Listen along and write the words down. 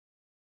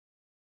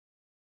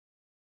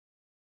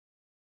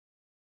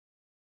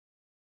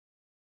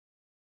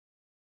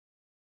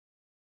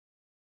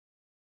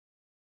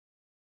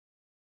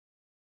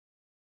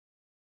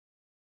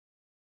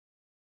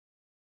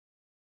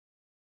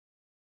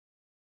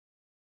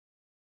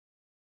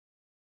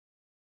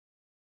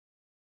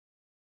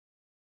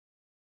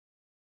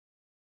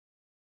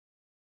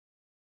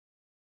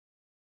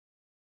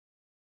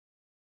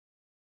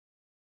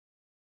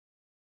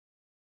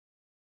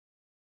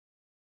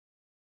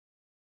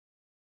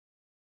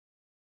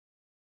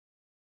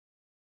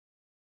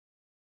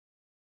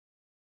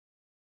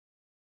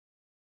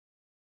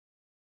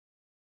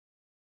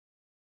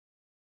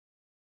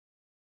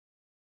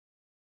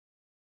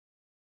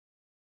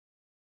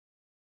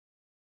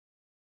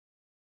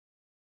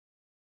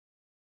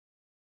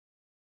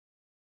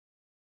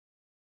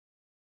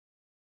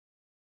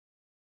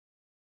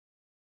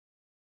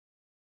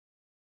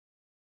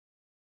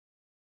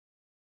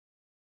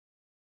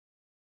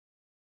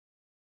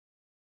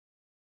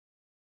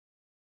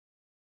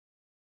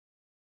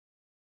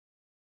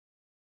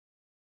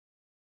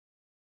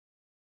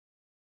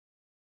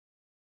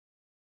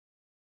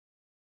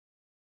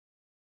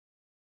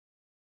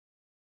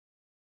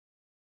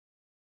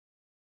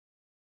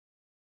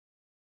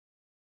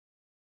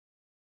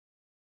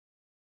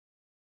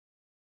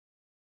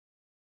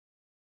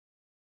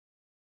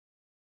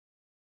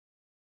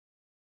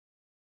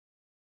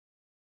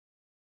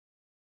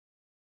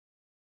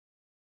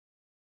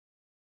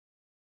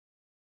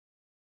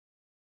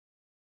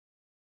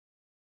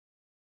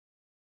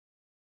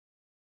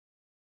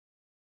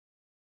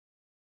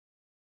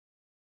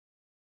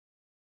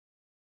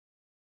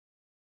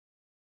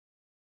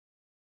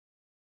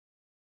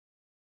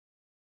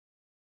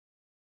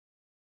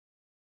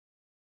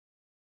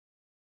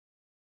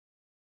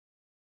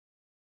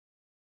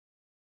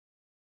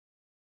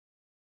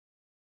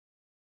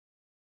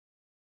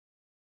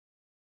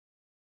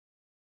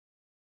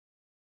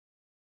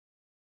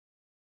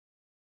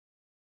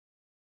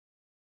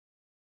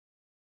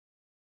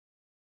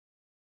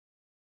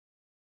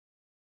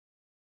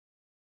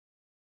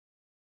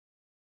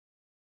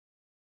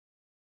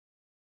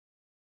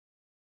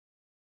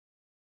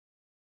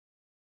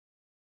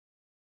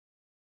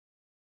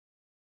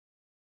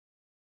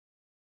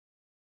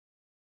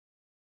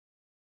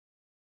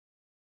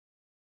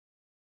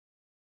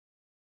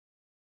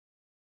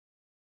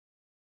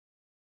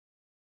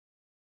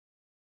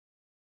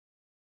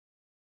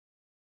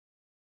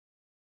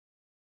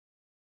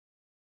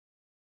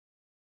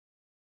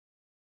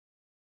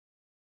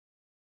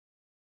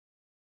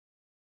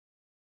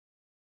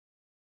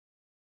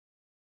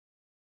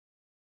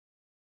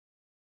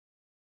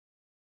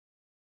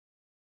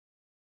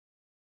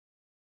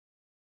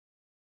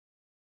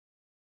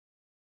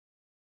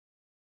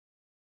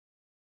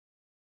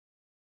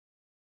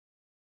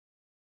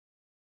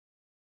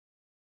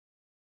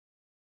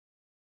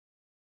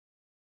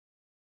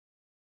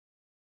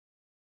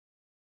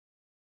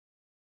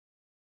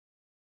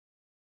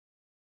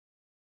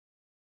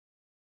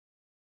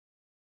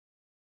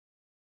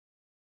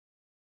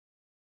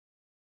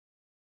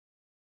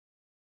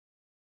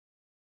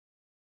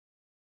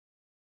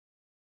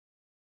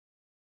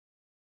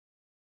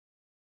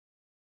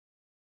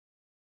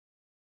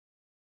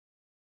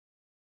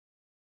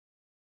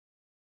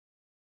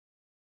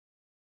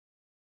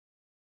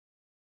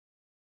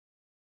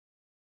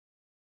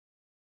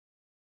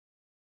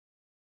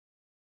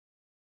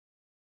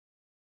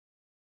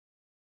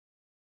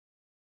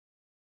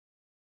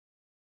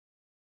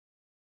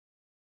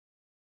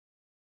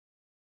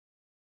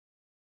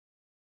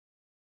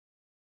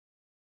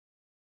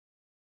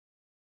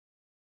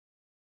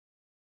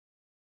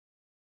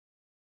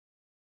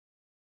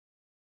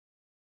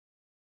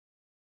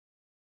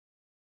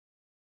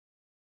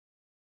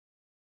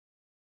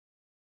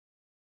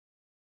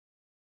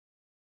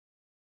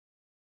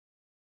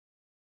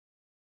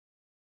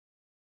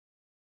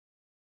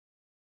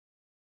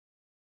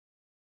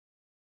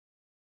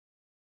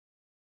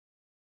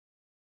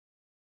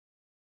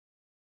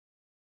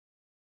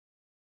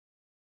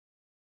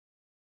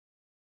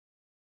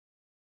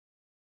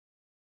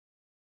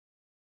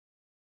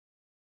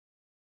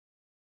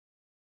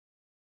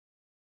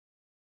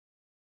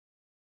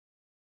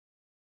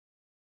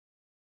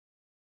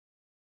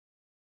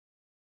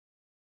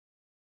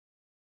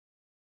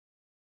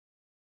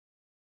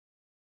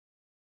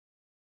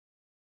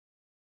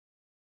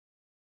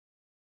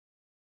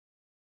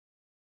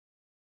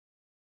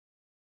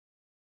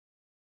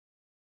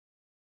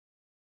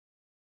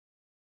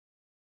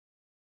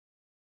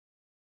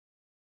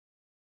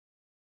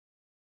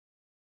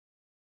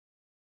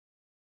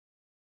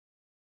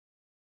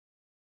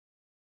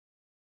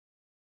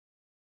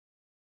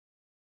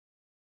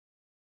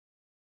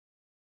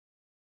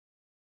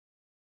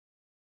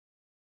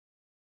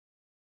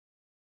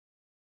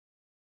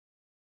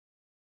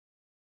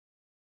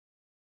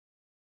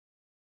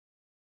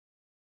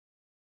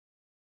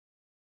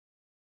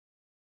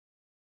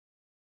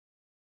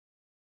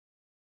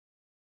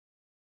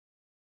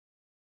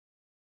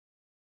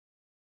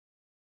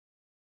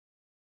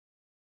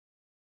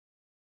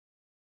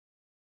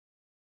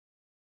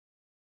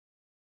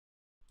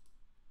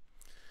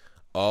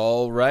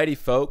Alrighty,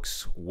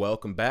 folks.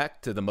 Welcome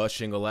back to the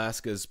Mushing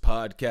Alaska's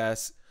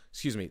podcast.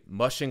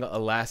 Mushing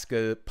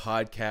Alaska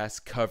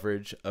podcast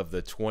coverage of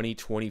the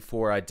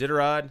 2024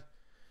 Iditarod.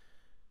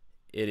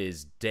 It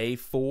is day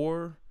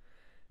 4,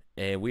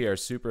 and we are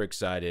super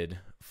excited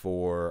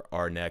for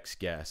our next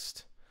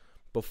guest.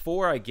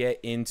 Before I get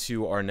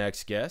into our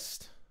next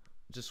guest,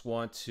 I just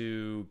want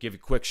to give a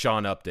quick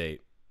Sean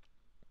update.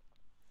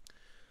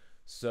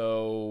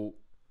 So,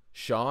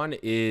 Sean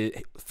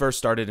first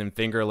started in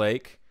Finger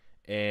Lake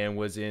and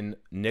was in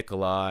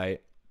Nikolai,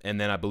 and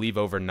then I believe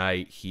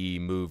overnight he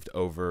moved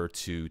over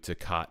to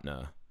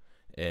Takatna.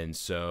 And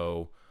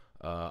so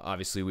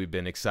obviously we've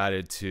been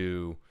excited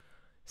to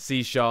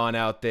see Sean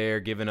out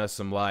there giving us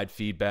some live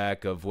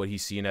feedback of what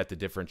he's seen at the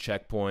different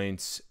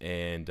checkpoints.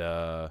 And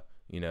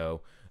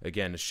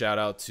again, a shout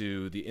out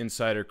to the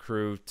Insider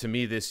crew. To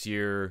me this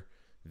year,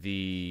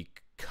 the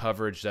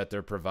coverage that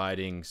they're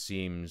providing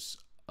seems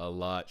a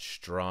lot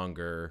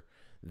stronger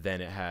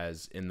than it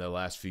has in the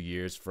last few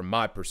years from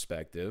my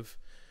perspective.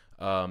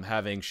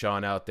 Having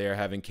Sean out there,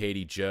 having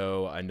Katie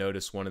Joe, I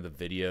noticed one of the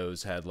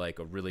videos had like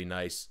a really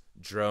nice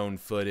drone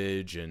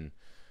footage, and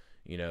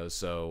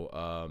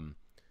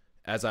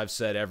as I've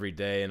said every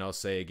day, and I'll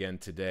say again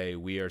today,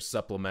 we are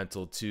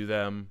supplemental to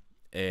them,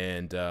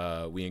 and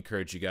we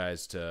encourage you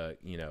guys to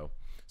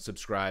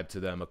subscribe to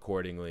them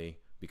accordingly,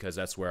 because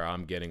that's where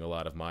I'm getting a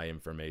lot of my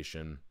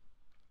information.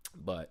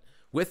 But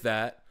with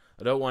that,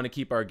 I don't want to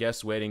keep our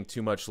guests waiting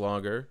too much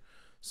longer,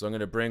 so I'm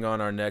going to bring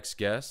on our next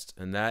guest,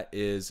 and that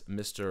is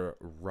Mr.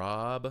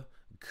 Rob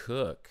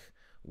Cooke.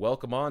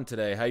 Welcome on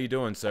today. How you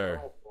doing,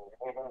 sir?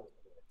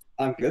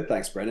 I'm good,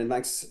 thanks, Brendan.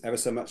 Thanks ever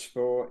so much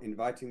for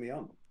inviting me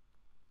on.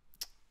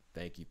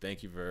 Thank you.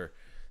 Thank you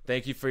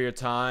for your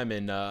time,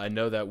 and I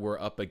know that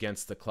we're up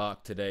against the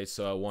clock today,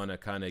 so I want to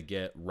kind of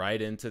get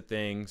right into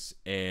things.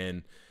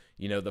 And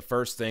the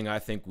first thing I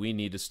think we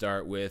need to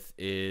start with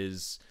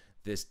is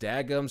this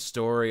daggum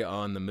story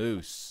on the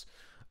moose.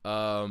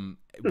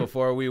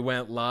 Before we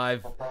went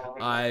live,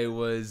 I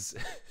was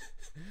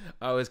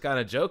I was kind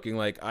of joking.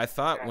 Like, I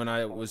thought when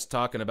I was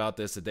talking about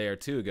this a day or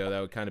two ago,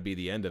 that would kind of be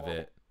the end of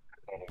it.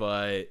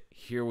 But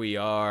here we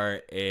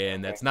are,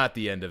 and that's not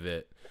the end of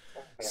it.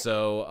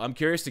 So I'm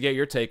curious to get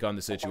your take on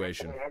the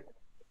situation.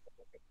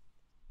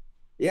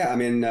 Yeah,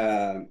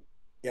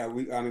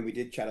 we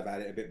did chat about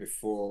it a bit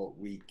before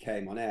we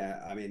came on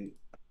air.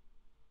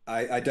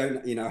 I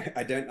don't,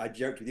 I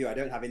joked with you. I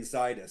don't have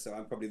insider, so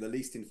I'm probably the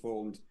least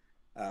informed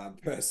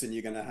person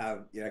you're gonna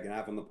have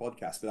on the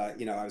podcast.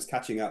 But I was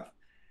catching up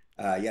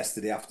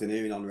yesterday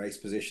afternoon on race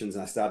positions,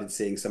 and I started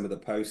seeing some of the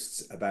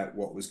posts about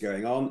what was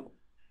going on.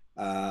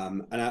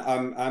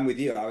 I'm with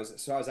you.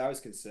 As far as I was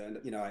concerned,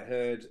 I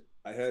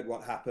heard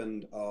what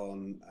happened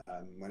on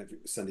whenever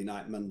it was Sunday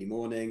night, Monday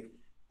morning,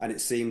 and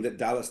it seemed that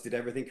Dallas did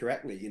everything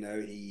correctly.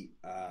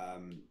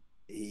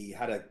 He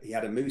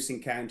had a moose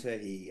encounter.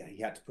 He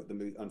had to put the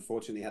moose.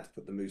 Unfortunately, he had to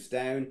put the moose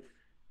down.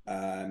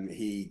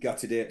 He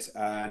gutted it,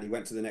 and he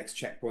went to the next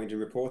checkpoint and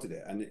reported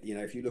it. And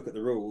if you look at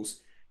the rules,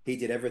 he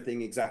did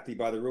everything exactly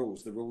by the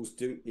rules. The rules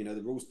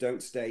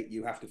don't state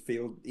you have to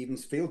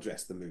field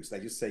dress the moose. They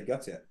just say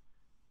gut it.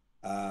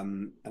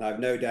 And I've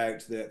no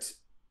doubt that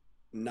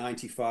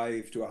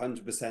 95 to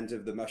 100%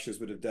 of the mushers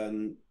would have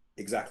done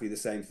exactly the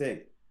same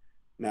thing.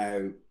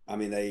 Now,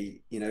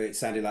 it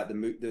sounded like the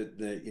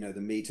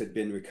meat had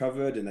been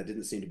recovered and there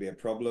didn't seem to be a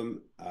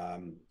problem.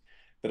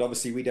 But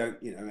obviously we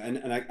don't,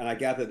 and I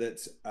gather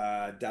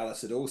that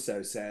Dallas had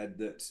also said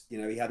that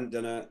he hadn't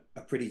done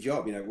a pretty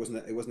job. It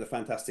wasn't a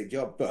fantastic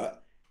job,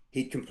 but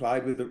he'd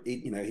complied with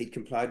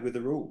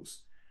the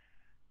rules.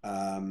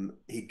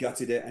 He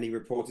gutted it and he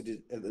reported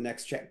it at the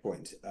next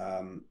checkpoint.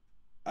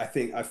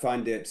 I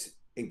find it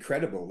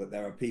incredible that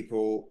there are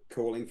people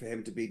calling for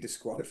him to be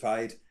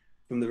disqualified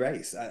from the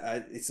race.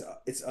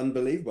 It's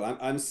unbelievable.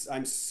 I'm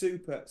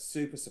super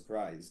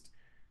surprised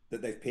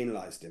that they've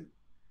penalised him.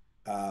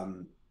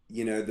 Um,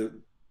 you know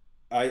the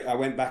I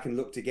went back and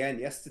looked again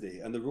yesterday,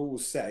 and the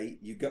rules say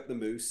you gut the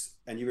moose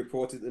and you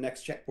report it at the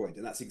next checkpoint,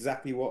 and that's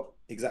exactly what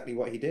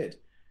he did.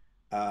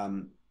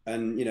 And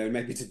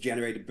maybe to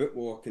generate a bit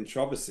more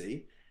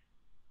controversy,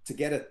 to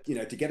get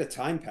a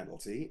time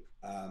penalty,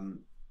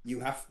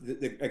 you have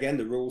again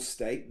the rules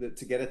state that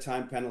to get a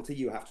time penalty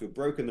you have to have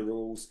broken the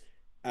rules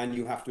and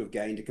you have to have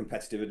gained a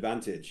competitive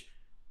advantage.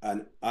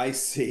 And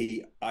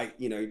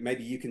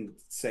maybe you can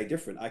say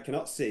different. I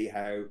cannot see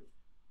how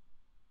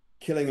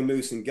killing a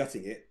moose and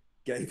gutting it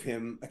gave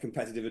him a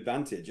competitive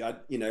advantage.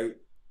 At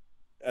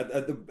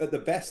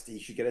the best, he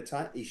should get a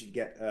time. He should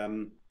get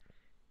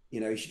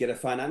a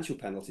financial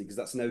penalty, because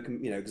that's no,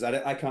 because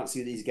I can't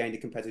see that he's gained a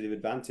competitive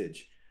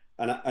advantage.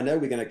 And I know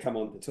we're going to come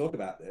on to talk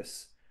about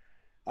this.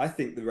 I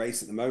think the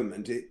race at the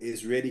moment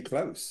is really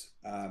close.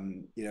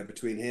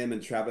 Between him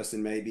and Travis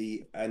and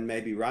maybe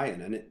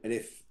Ryan. And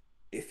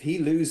if he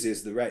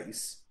loses the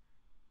race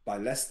by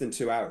less than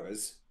 2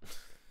 hours,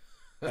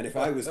 and if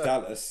I was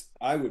Dallas,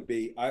 I would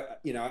be.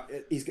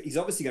 He's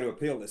obviously going to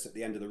appeal this at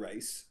the end of the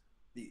race.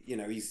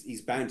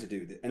 He's bound to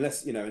do that,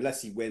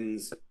 unless he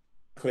wins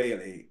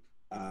clearly.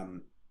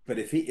 But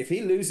if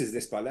he loses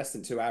this by less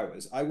than 2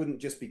 hours, I wouldn't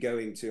just be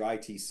going to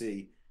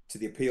ITC, to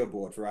the appeal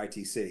board for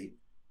ITC.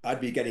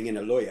 I'd be getting in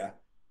a lawyer,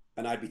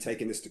 and I'd be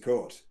taking this to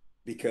court,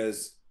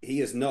 because he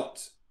has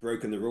not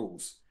broken the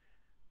rules.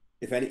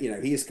 If any,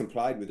 he has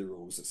complied with the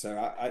rules. So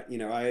I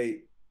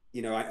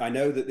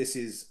know that this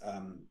is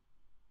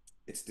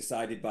it's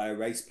decided by a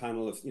race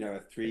panel of,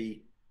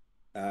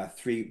 a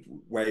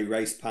three-way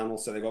race panel.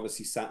 So they've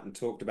obviously sat and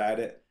talked about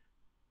it.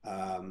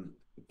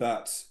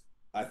 But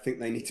I think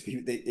they need to be,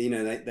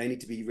 they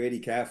need to be really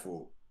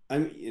careful.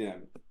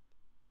 And,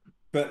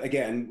 but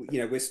again,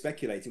 we're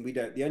speculating. We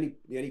don't, the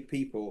only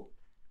people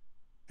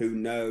who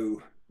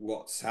know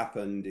what's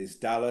happened is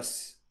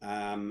Dallas,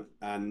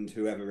 and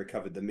whoever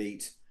recovered the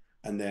meat,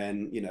 and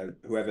then,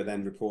 whoever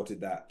then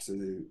reported that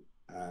to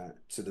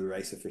the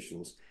race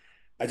officials.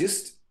 I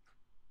just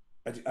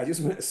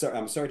want to, sorry,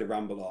 I'm sorry to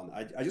ramble on.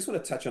 I just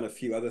want to touch on a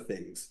few other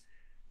things.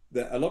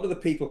 That a lot of the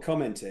people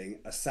commenting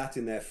are sat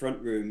in their front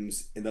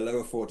rooms in the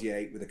lower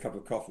 48 with a cup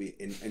of coffee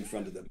in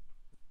front of them.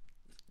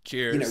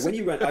 Cheers. When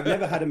you run, I've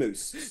never had a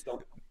moose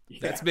stomp.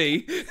 That's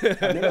me.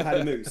 I've never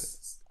had a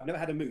moose. I've never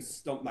had a moose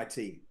stomp my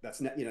team.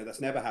 That's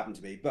never happened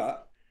to me.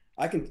 But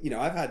I can,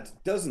 I've had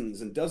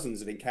dozens and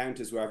dozens of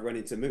encounters where I've run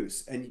into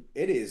moose, and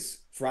it is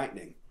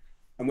frightening.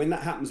 And when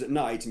that happens at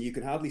night and you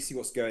can hardly see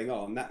what's going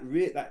on, that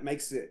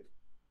makes it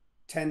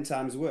 10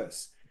 times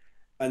worse.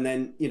 And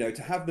then,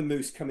 to have the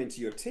moose come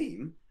into your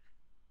team,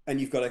 and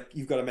you've got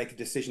to make a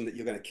decision that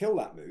you're going to kill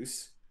that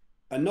moose.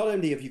 And not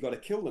only have you got to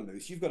kill the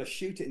moose, you've got to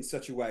shoot it in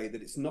such a way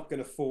that it's not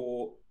going to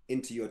fall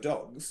into your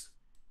dogs.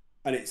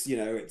 And it's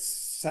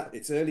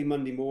early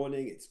Monday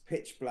morning, it's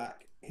pitch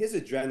black. His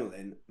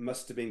adrenaline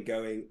must have been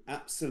going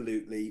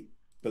absolutely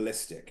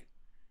ballistic.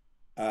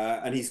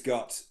 And he's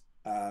got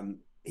a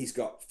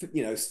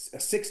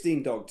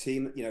 16 dog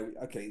team.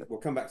 Okay, we'll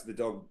come back to the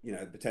dog,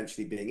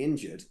 potentially being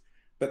injured,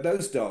 but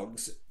those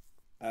dogs,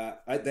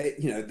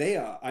 they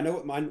are. I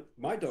know what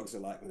my dogs are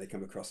like when they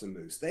come across a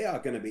moose. They are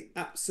going to be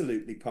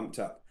absolutely pumped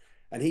up,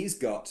 and he's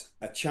got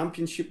a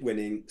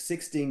championship-winning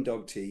 16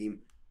 dog team.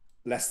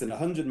 Less than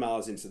 100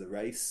 miles into the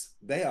race,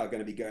 they are going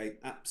to be going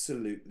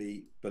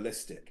absolutely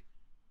ballistic.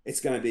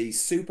 It's going to be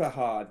super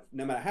hard,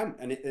 no matter how.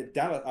 And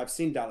Dallas, I've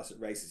seen Dallas at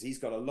races. He's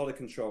got a lot of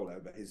control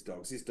over his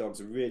dogs. His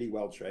dogs are really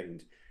well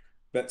trained,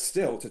 but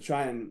still, to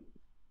try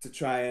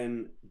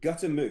and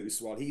gut a moose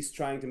while he's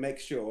trying to make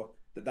sure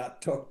that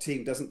dog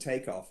team doesn't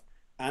take off,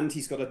 and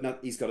he's got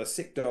a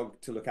sick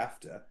dog to look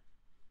after.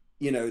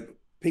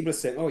 People are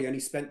saying, "Oh, he only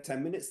spent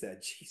 10 minutes there."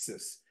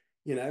 Jesus,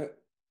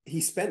 he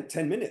spent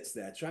 10 minutes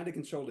there trying to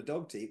control the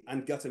dog team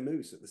and gut a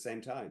moose at the same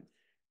time.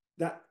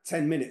 That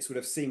 10 minutes would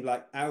have seemed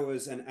like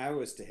hours and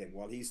hours to him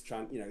while he's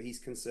trying, he's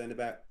concerned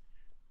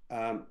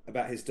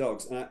about his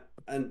dogs.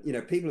 And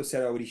people have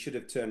said, "Oh, well, he should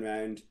have turned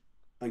around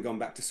and gone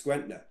back to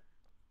Squentner."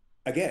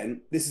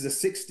 Again, this is a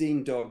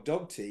 16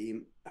 dog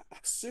team,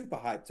 super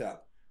hyped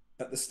up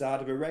at the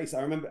start of a race.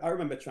 I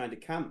remember trying to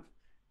camp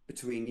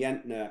between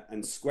Yentner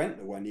and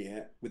Squentner one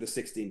year with a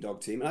 16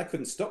 dog team, and I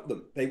couldn't stop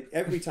them.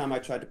 Every time I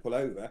tried to pull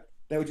over,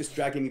 they were just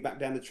dragging me back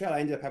down the trail.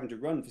 I ended up having to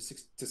run to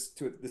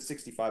the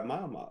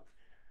 65-mile mark.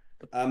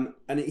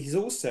 And he's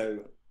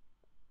also,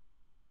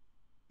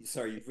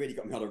 sorry, you've really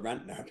got me on a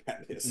rant now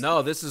about this.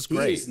 No, this is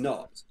great.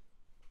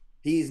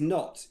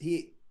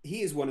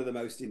 He is one of the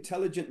most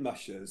intelligent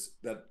mushers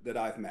that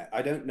I've met.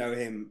 I don't know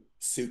him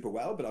super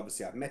well, but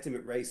obviously I've met him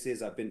at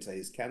races. I've been to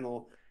his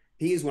kennel.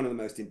 He is one of the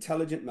most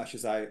intelligent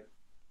mushers I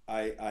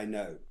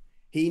know.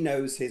 He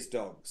knows his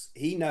dogs.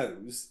 He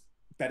knows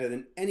better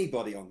than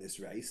anybody on this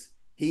race.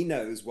 He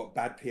knows what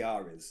bad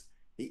PR is.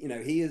 He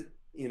is,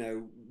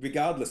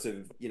 regardless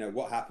of,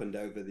 what happened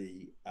over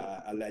the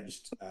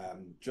alleged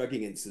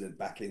drugging incident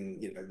back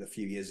in, a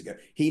few years ago,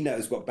 he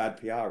knows what bad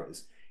PR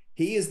is.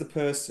 He is the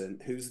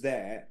person who's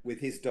there with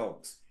his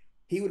dogs.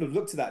 He would have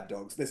looked at that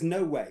dog. There's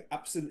no way,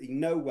 absolutely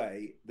no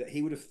way, that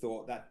he would have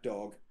thought that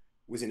dog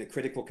was in a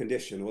critical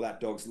condition or that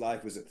dog's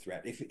life was at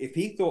threat. If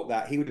he thought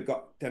that, he would have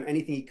done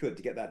anything he could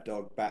to get that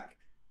dog back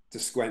to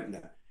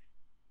Squentner.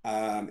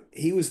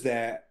 He was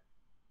there.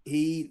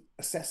 He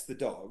assessed the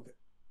dog,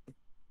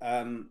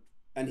 and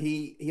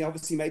he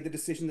obviously made the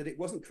decision that it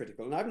wasn't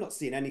critical. And I've not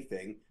seen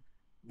anything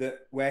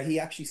where he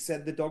actually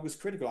said the dog was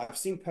critical. I've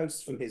seen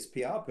posts from his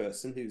PR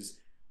person who's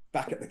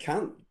back at the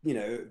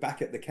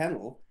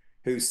kennel,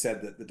 who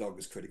said that the dog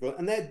was critical.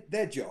 And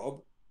their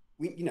job,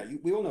 we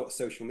all know what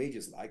social media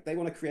is like. They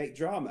want to create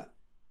drama,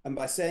 and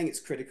by saying it's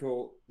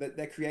critical, that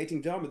they're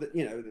creating drama. That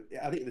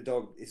I think the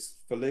dog is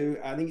for Lou.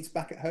 I think he's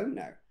back at home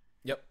now.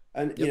 Yep.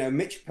 And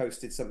Mitch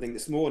posted something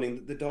this morning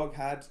that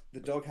the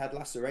dog had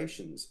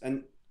lacerations,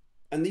 and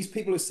these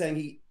people are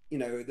saying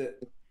that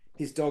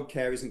his dog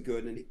care isn't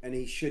good, and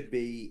he should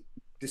be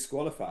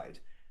disqualified.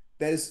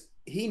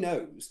 He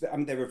knows that. I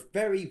mean, there are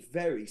very,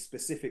 very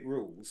specific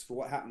rules for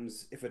what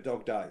happens if a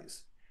dog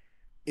dies.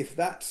 If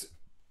that,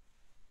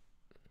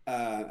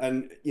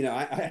 and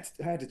I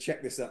had to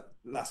check this up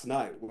last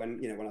night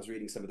when I was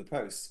reading some of the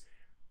posts.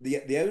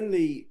 The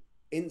only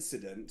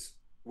incident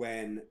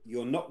when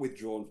you're not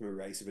withdrawn from a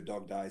race if a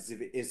dog dies,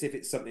 as if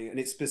it's something, and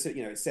it's specific,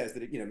 it says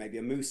that, maybe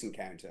a moose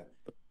encounter.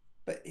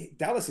 But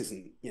Dallas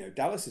isn't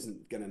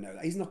going to know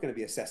that. He's not going to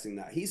be assessing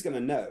that. He's going to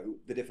know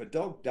that if a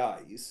dog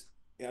dies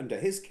under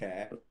his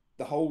care,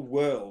 the whole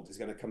world is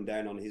going to come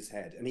down on his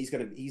head, and he's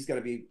going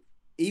to be,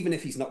 even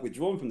if he's not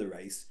withdrawn from the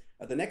race,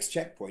 at the next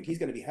checkpoint, he's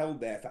going to be held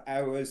there for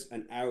hours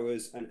and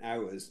hours and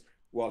hours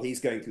while he's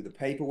going through the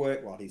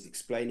paperwork, while he's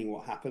explaining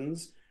what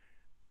happens.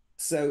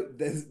 So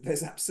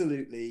there's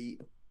absolutely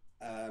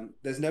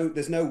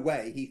there's no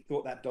way he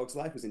thought that dog's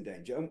life was in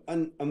danger.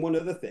 And one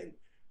other thing,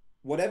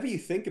 whatever you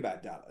think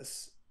about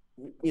Dallas,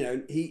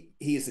 he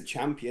is a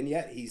champion.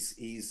 Yet he's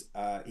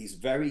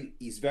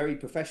very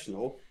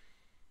professional.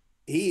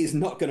 He is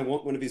not going to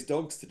want one of his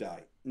dogs to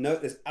die. No,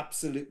 there's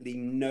absolutely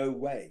no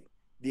way.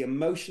 The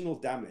emotional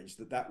damage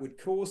that would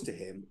cause to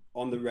him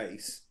on the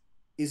race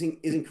is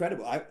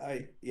incredible.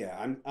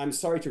 I'm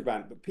sorry to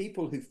rant, but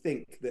people who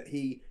think that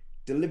he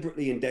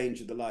deliberately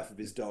endangered the life of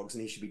his dogs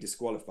and he should be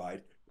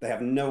disqualified, they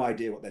have no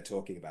idea what they're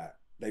talking about.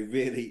 They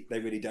really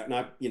don't.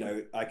 And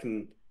I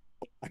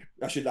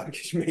should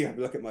maybe have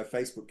a look at my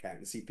Facebook account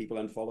and see people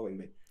unfollowing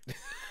me.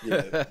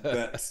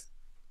 But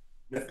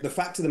the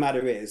fact of the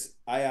matter is,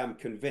 I am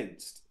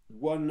convinced,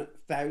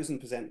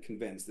 1,000%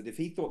 convinced, that if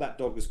he thought that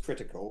dog was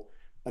critical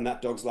and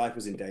that dog's life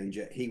was in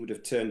danger, he would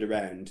have turned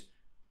around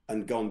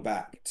and gone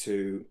back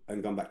to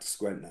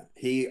Squentner.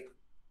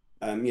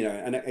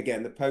 And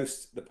again, the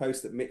post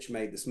that Mitch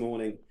made this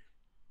morning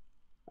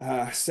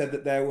said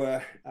that there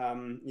were,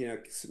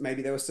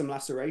 maybe there were some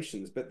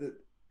lacerations, but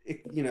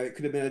it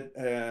could have been,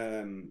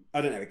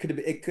 I don't know, it could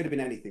have been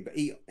anything. But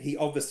he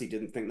obviously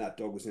didn't think that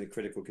dog was in a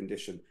critical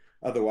condition.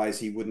 Otherwise,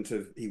 he wouldn't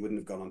have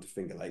gone on to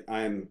Finger Lake.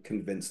 I am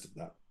convinced of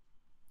that.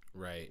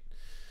 Right.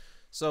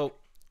 So,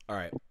 all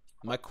right.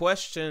 My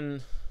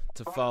question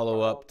to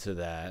follow up to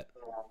that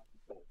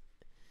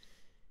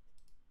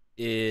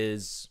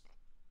is,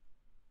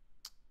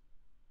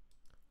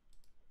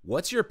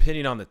 what's your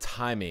opinion on the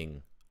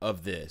timing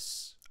of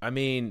this? I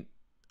mean,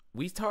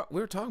 we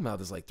were talking about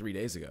this like 3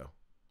 days ago.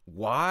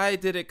 Why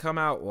did it come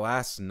out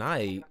last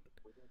night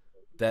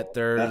that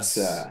they're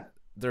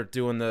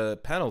doing the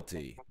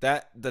penalty?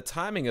 That the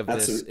timing of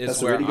this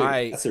is where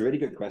that's a really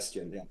good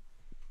question. Yeah.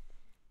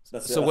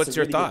 So what's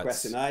your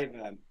thoughts?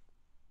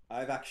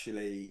 I've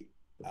actually,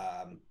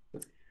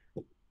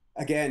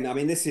 again, I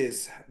mean, this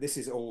is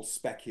all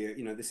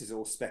this is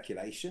all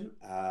speculation.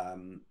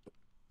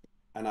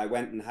 And I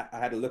went and I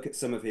had a look at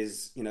some of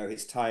his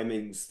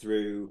timings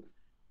through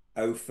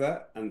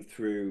OFA and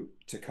through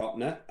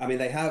Tacotna. I mean,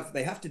 they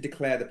have to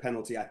declare the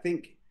penalty. I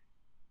think,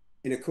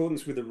 in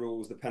accordance with the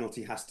rules, the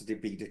penalty has to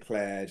be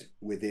declared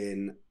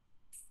within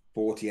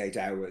 48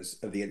 hours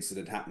of the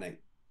incident happening.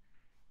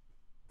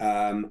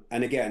 And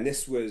again, I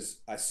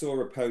saw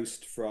a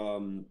post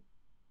from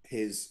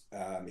his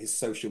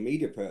social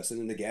media person,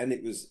 and again,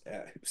 it was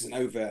an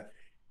over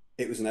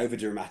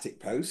dramatic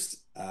post.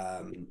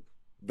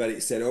 But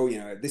it said, oh,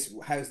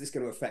 how's this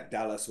going to affect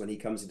Dallas when he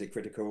comes into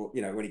cripple?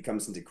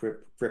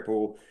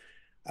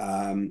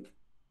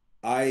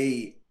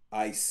 I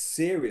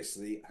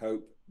seriously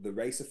hope the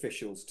race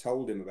officials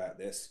told him about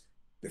this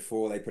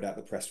before they put out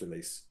the press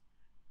release.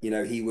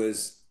 He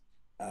was,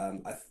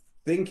 I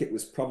think it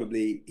was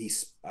probably,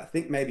 I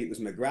think maybe it was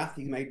McGrath.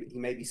 He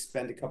maybe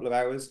spent a couple of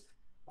hours.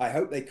 I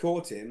hope they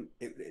caught him.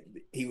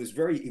 He was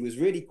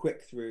really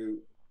quick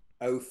through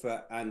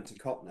OFA and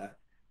Tacotna.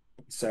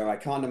 So I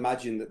can't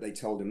imagine that they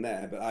told him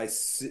there, but I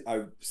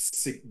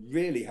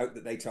really hope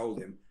that they told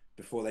him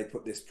before they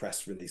put this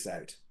press release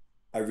out.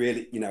 I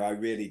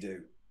really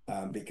do,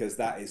 because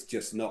that is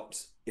just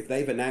not, if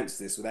they've announced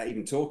this without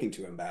even talking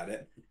to him about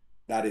it,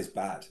 that is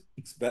bad.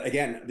 But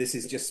again, this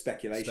is just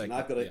speculation.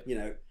 I've got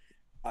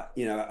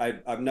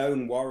I've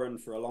known Warren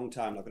for a long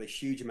time. I've got a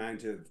huge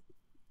amount of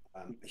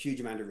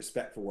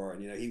respect for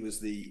Warren. He was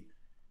the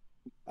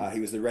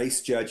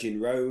race judge in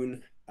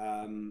Rhone.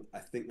 I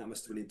think that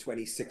must have been in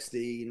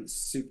 2016.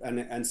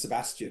 And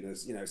Sebastian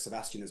has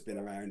been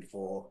around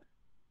for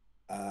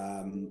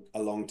a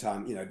long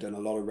time. Done a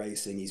lot of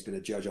racing. He's been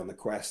a judge on the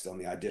Quest, on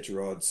the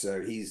Iditarod.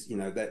 So he's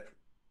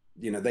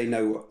they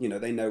know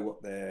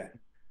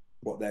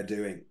what they're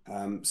doing.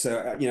 On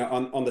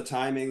the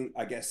timing,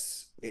 I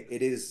guess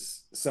it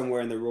is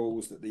somewhere in the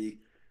rules that the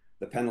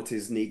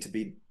penalties need to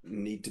be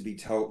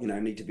told,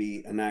 need to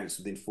be announced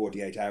within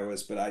 48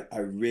 hours. But I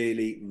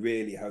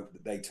really hope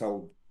that they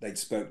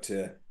spoke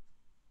to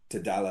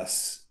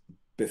Dallas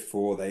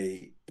before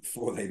they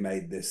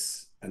made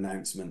this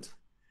announcement.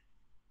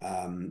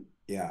 But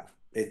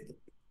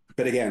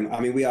again, I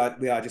mean, we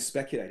are just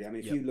speculating. I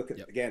mean, if you look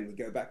at again, we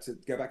go back to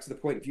the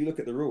point. If you look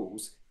at the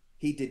rules,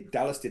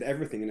 Dallas did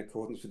everything in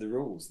accordance with the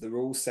rules. The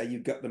rules say you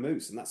gut the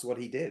moose, and that's what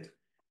he did.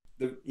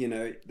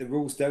 The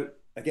rules don't.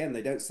 Again,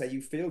 they don't say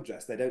you field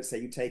dress. They don't say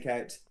you take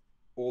out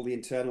all the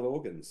internal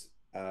organs.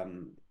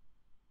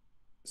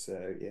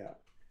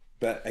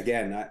 But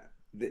again,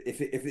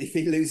 if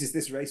he loses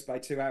this race by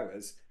 2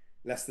 hours,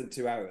 less than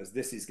 2 hours,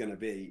 this is going to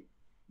be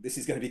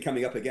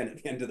coming up again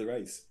at the end of the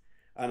race,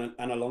 and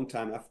a long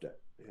time after.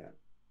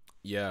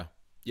 Yeah.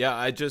 Yeah,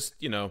 I just,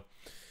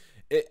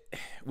 it,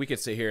 we could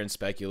sit here and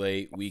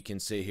speculate. We can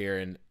sit here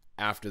and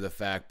after the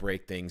fact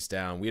break things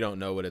down. We don't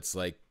know what it's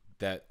like,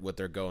 that what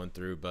they're going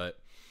through, but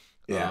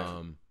Yeah.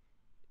 um,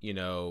 you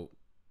know,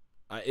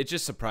 it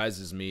just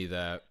surprises me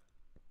that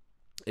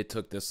it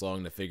took this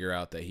long to figure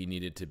out that he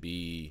needed to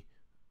be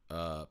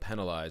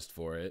penalized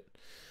for it.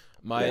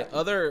 My Yeah.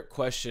 other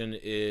question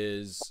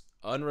is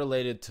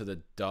unrelated to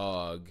the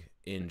dog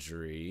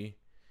injury.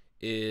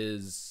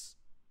 Is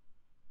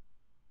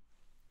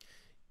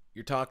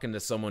You're talking to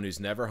someone who's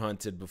never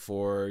hunted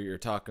before. You're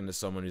talking to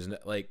someone who's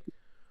like,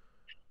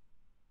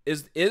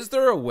 is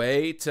there a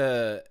way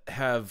to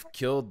have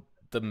killed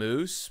the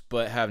moose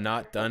but have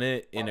not done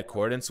it in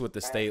accordance with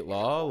the state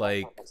law?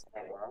 Like,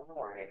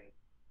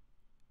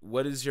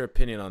 what is your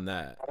opinion on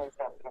that?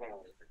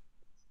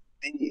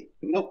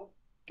 No,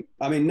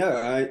 I mean, no,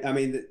 I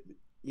mean,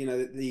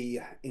 the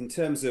in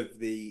terms of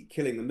the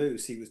killing the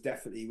moose, he was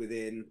definitely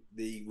within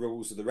the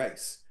rules of the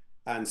race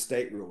and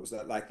state rules.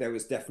 That like there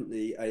was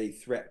definitely a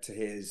threat to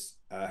his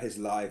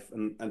life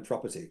and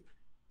property.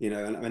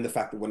 And I mean the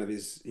fact that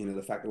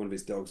the fact that one of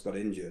his dogs got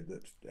injured,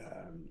 that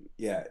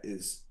yeah,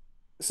 is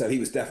so he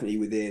was definitely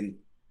within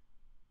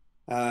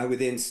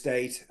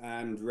state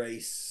and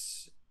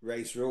race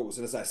rules.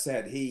 And as I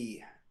said,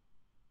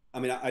 I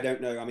mean, I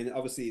don't know. I mean,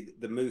 obviously,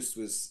 the moose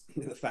was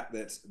the fact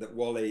that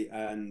Wally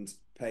and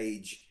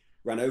Paige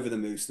ran over the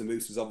moose. The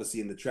moose was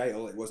obviously in the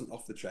trail. It wasn't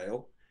off the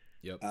trail.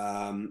 Yep.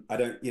 I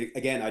don't.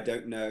 Again, I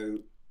don't know.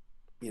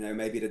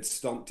 Maybe it had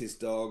stomped his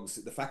dogs.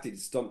 The fact it had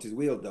stomped his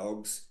wheel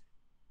dogs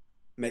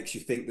makes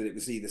you think that it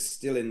was either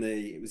still in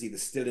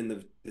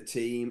the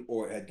team,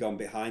 or it had gone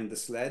behind the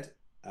sled.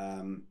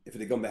 If it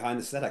had gone behind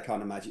the sled, I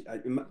can't imagine.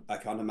 I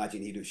can't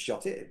imagine he'd have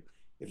shot it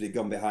if it had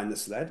gone behind the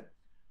sled.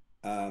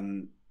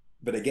 Um,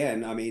 but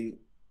again, I mean,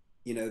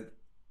 you know,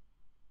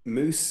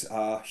 moose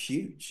are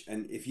huge,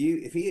 and if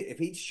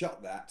he'd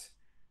shot that,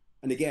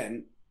 and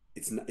again,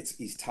 it's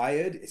he's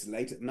tired, it's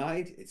late at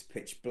night, it's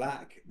pitch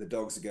black, the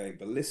dogs are going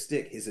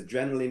ballistic, his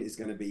adrenaline is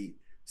going to be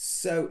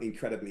so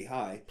incredibly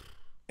high.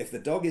 If the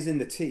dog is in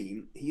the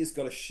team, he has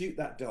got to shoot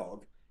that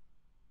dog.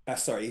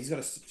 Sorry, he's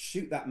got to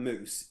shoot that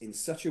moose in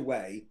such a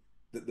way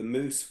that the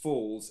moose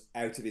falls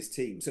out of his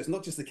team. So it's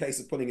not just the case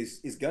of pulling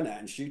his gun out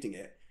and shooting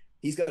it.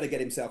 He's got to get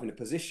himself in a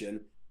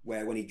position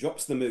where when he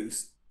drops the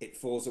moose, it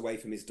falls away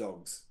from his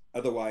dogs.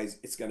 Otherwise,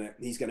 he's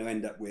gonna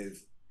end up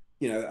with,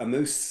 a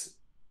moose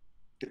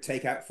could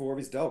take out four of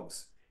his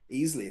dogs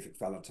easily if it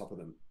fell on top of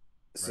them.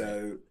 Right.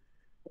 So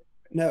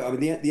no, I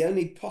mean the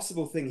only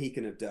possible thing he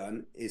can have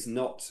done is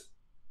not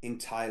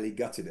entirely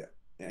gutted it.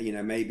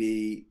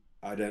 Maybe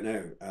I don't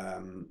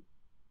know.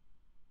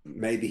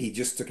 Maybe he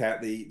just took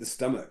out the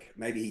stomach.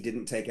 Maybe he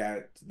didn't take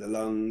out the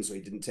lungs, or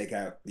he didn't take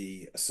out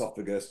the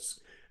esophagus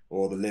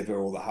or the liver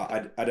or the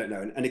heart. I don't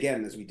know. And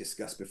again, as we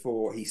discussed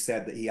before, he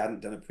said that he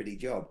hadn't done a pretty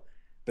job.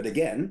 But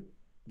again,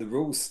 the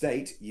rules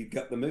state you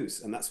gut the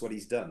moose, and that's what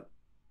he's done.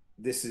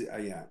 This is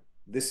yeah.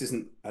 This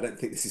isn't. I don't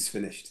think this is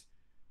finished.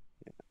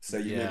 So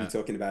you may be Yeah.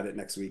 talking about it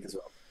next week as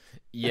well.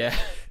 Yeah.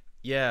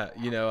 Yeah.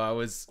 I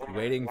was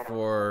waiting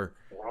for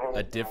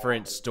a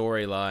different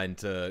storyline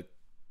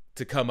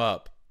to come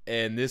up,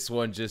 and this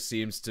one just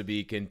seems to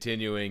be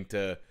continuing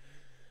to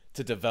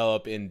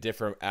develop in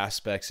different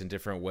aspects in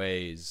different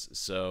ways.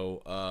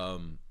 So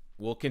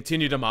we'll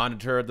continue to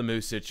monitor the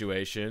moose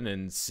situation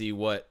and see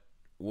what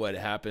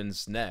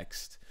happens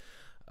next.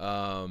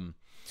 Um,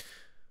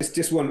 It's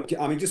just one.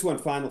 I mean, just one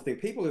final thing.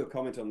 People who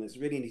comment on this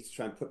really need to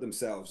try and put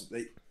themselves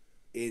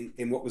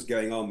in what was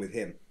going on with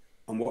him,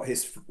 and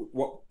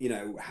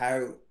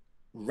how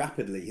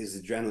rapidly his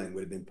adrenaline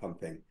would have been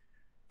pumping,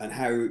 and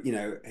how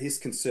his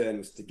concern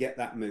was to get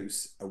that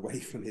moose away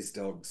from his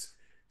dogs,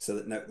 so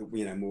that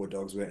no, more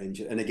dogs were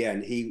injured. And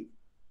again,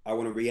 I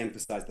want to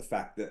re-emphasize the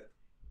fact that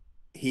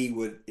he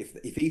would,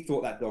 if he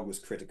thought that dog was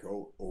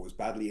critical or was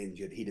badly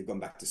injured, he'd have gone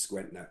back to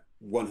Squentner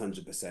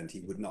 100%. He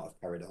would not have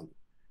carried on.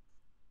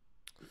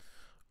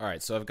 all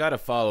right, so I've got a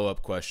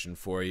follow-up question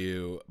for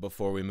you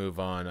before we move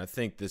on. I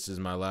think this is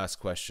my last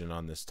question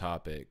on this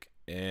topic,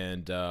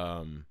 and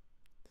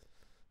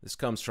this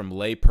comes from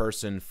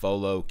layperson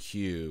Folo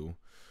Q.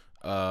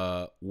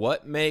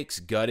 What makes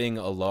gutting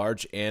a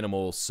large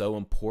animal so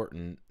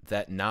important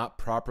that not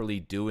properly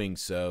doing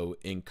so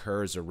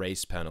incurs a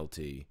race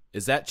penalty?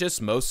 Is that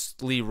just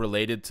mostly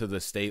related to the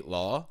state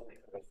law?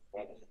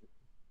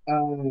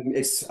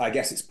 I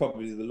guess it's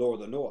probably the law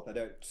of the North. I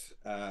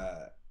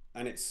don't,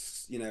 and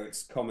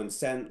it's common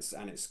sense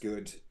and it's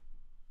good.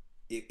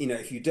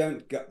 If you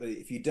don't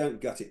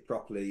gut it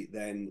properly,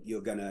 then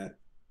you're gonna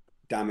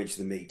damage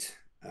the meat.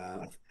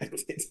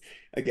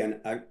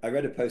 Again, I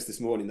read a post this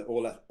morning that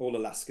all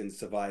Alaskans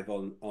survive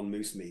on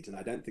moose meat, and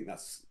I don't think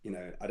that's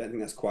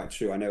quite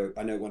true. I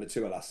know one or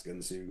two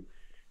Alaskans who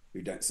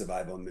don't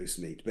survive on moose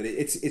meat, but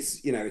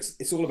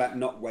it's all about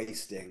not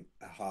wasting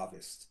a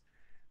harvest.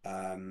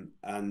 And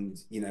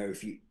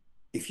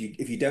if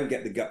you don't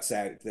get the guts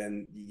out,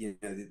 then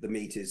the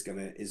meat is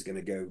gonna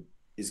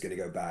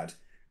go bad.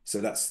 So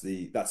that's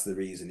the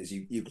reason is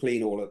you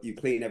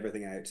clean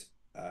everything out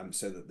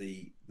so that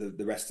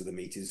the rest of the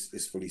meat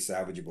is fully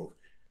salvageable.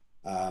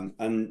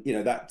 And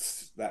that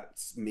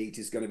meat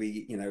is going to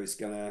be, it's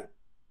going to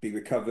be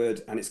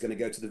recovered, and it's going to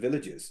go to the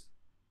villagers.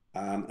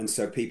 And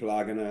so people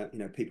are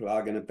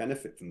gonna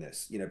benefit from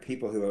this.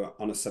 People who are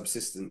on a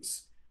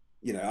subsistence.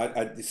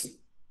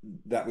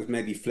 That was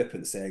maybe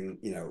flippant saying,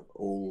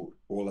 all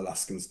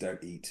Alaskans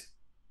don't eat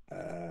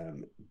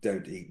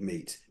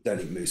meat,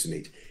 don't eat moose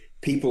meat.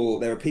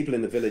 There are people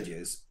in the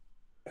villages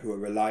who are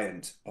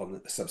reliant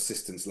on a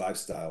subsistence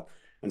lifestyle,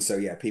 and so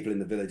yeah, people in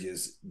the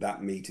villages,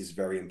 that meat is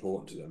very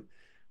important to them.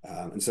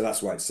 And so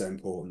that's why it's so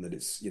important that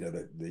it's,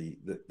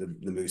 the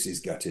moose is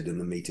gutted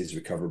and the meat is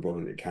recoverable,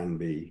 and it can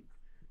be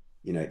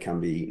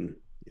eaten.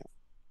 Yeah.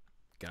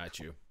 Got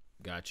you.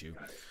 Got you.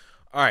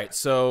 All right,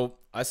 so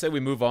I say we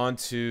move on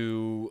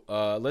to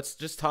let's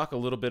just talk a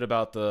little bit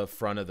about the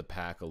front of the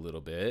pack a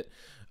little bit.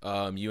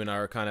 You and I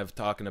were kind of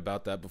talking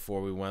about that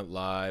before we went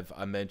live.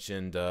 I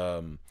mentioned, I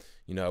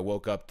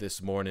woke up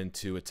this morning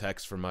to a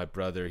text from my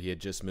brother. He had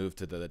just moved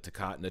to the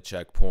Takatna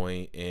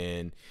checkpoint,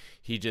 and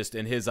he just,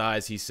 in his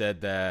eyes, he said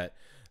that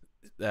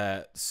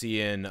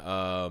seeing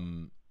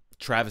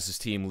Travis's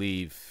team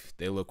leave,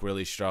 they look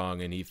really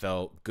strong, and he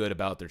felt good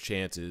about their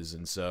chances.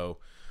 And so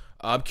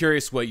I'm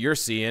curious what you're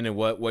seeing and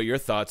what your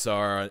thoughts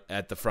are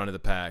at the front of the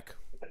pack.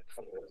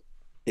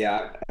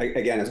 Yeah,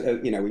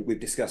 again, we've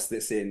discussed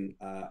this in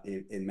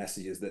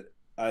messages that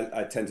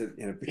I tend to,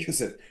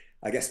 because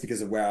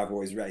of where I've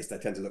always raced, I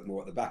tend to look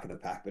more at the back of the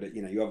pack. But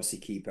you obviously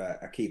keep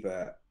a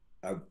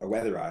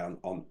weather eye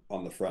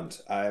on the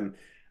front.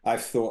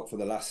 I've thought for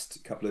the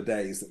last couple of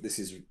days that this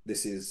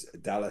is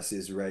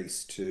Dallas's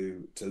race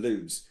to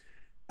lose,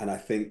 and I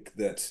think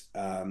that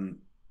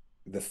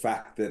the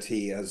fact that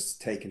he has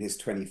taken his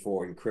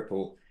 24 in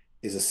cripple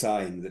is a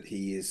sign that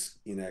he is,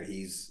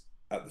 he's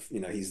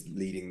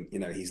leading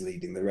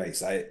the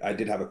race. I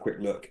did have a quick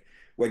look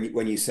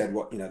when you said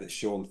that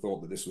Sean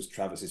thought that this was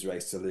Travis's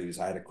race to lose.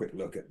 I had a quick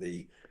look at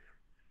the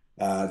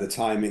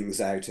timings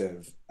out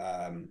of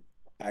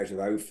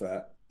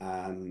OFA,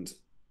 and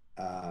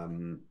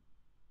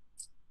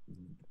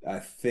I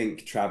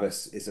think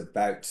Travis is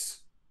about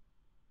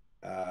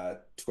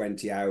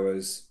 20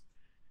 hours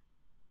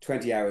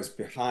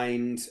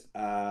behind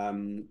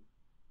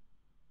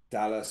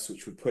Dallas,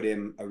 which would put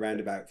him around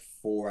about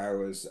 4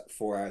 hours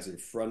in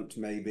front,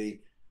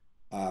 maybe,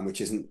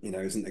 which isn't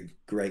a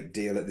great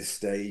deal at this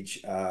stage.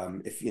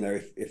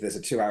 If there's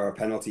a 2 hour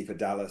penalty for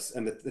Dallas,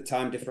 and the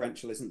time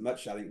differential isn't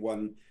much. I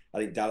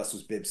think Dallas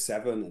was bib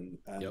 7,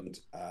 and Yep.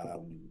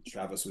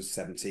 Travis was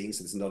 17,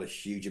 so there's not a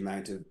huge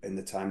amount in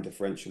the time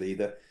differential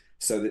either.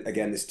 So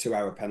again, this 2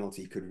 hour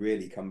penalty could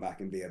really come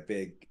back and be a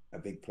big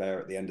player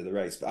at the end of the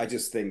race. But I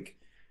just think,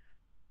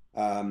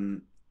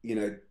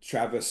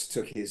 Travis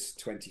took his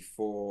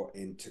 24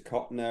 into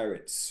Takotna.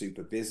 It's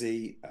super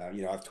busy. I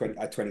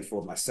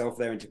 24 myself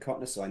there into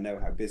Takotna, so I know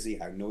how busy,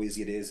 how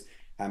noisy it is,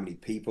 how many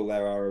people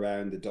there are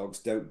around. The dogs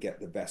don't get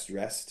the best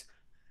rest.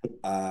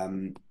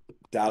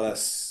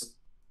 Dallas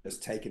has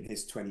taken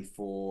his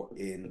 24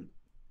 in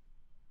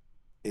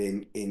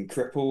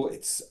cripple.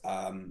 It's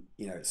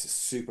it's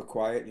super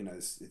quiet.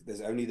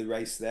 There's only the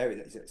race there.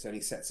 It's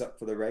only sets up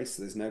for the race,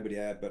 so there's nobody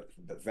there but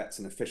vets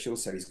and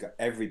officials. So he's got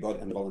everybody,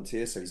 and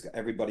volunteers, so he's got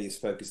everybody is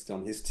focused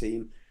on his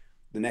team.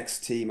 The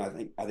next team, I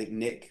think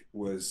Nick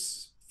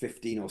was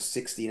 15 or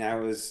 16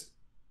 hours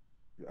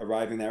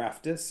arriving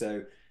thereafter.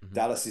 So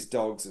Dallas's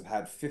dogs have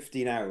had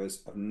 15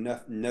 hours of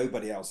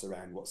nobody else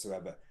around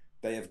whatsoever.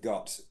 They have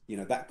got,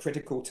 that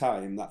critical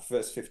time, that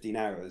first 15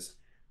 hours,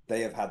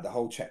 they have had the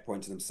whole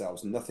checkpoint to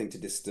themselves, nothing to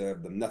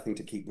disturb them, nothing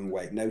to keep them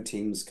awake, no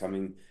teams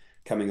coming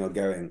or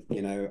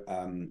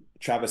going.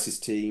 Travis's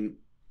team,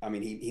 I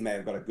mean, he may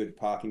have got a good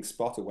parking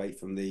spot away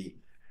from the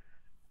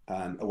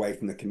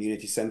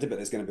community center, but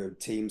there's going to be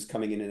teams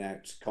coming in and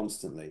out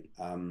constantly.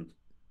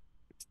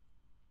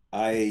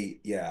 I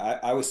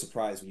was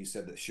surprised when you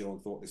said that Sean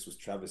thought this was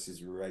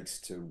Travis's race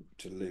to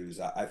lose.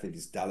 I think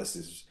it's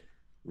Dallas's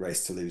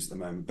race to lose at the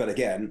moment. But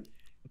again,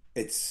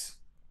 it's,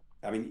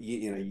 I mean,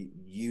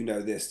 you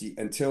know this,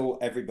 until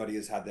everybody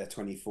has had their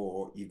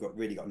 24, you've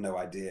really got no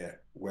idea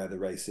where the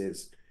race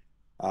is.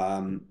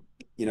 When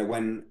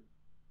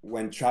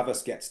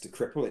Travis gets to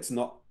cripple, it's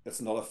not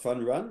a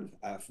fun run.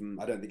 I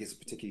don't think it's a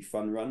particularly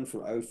fun run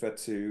from OFA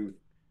to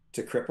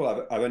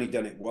cripple. I've only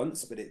done it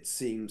once, but it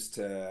seems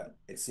to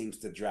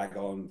drag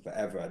on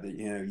forever.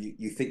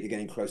 You think you're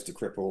getting close to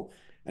cripple,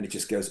 and it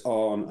just goes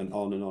on and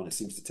on and on. It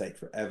seems to take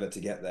forever to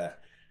get there.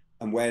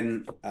 And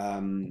when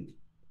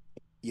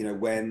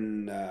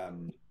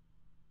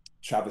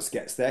Travis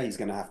gets there, he's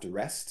going to have to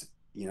rest.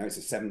 I think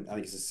it's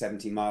a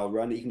 70-mile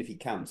run. Even if he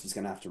camps, he's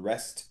going to have to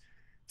rest.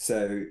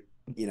 So,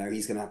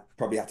 he's going to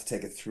probably have to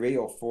take a 3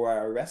 or 4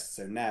 hour rest.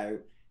 So now,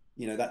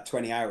 that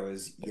 20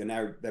 hours,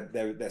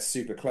 they're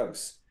super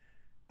close.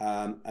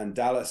 And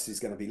Dallas is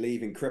going to be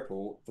leaving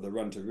cripple for the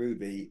run to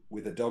Ruby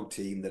with a dog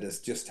team that has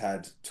just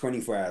had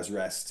 24 hours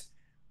rest,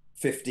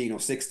 15 or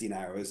 16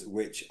 hours,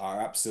 which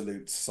are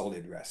absolute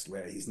solid rest,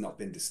 where he's not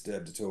been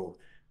disturbed at all.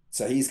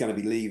 So he's going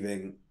to be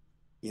leaving,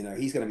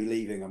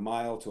 a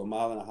mile to a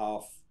mile and a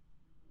half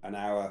an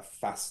hour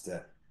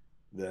faster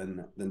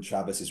than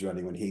Travis is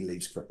running when he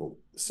leaves Cripple.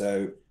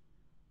 So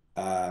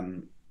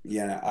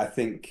yeah, I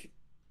think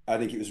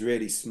it was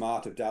really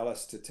smart of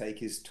Dallas to take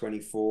his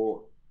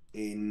 24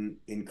 in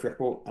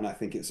Cripple, and I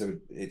think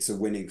it's a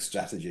winning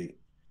strategy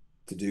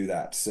to do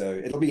that. So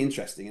it'll be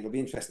interesting. It'll be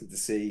interesting to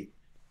see,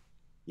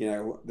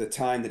 the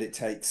time that it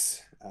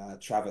takes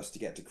Travis to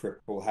get to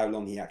Cripple, how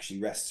long he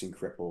actually rests in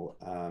Cripple,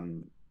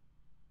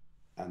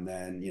 and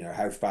then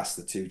how fast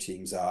the two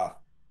teams are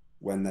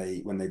when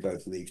they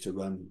both leave to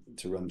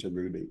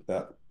Ruby.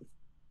 But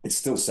it's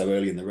still so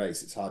early in the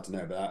race; it's hard to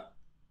know. But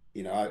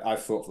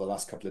I've thought for the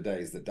last couple of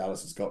days that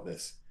Dallas has got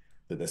this,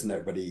 that there's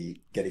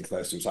nobody getting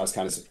close to him. So I was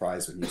kind of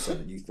surprised when you said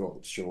that you thought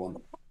that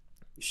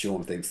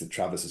Sean thinks that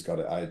Travis has got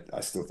it.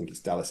 I still think it's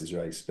Dallas's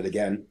race. But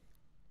again,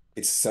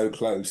 it's so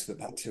close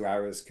that 2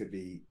 hours could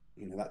be,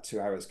 that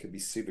 2 hours could be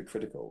super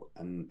critical.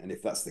 And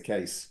if that's the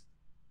case,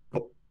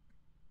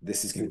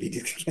 this is going to be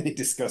getting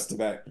discussed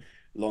about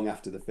long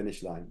after the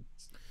finish line.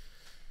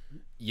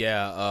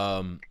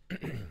 Yeah,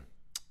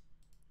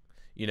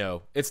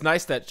 it's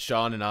nice that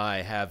Sean and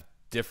I have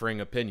differing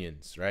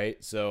opinions,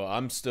 right? So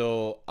I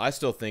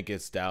still think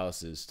it's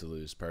Dallas's to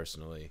lose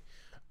personally.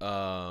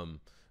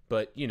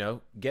 But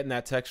getting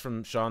that text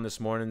from Sean this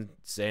morning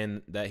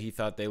saying that he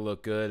thought they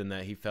looked good and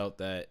that he felt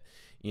that,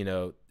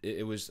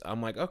 it was,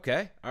 I'm like,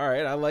 okay, all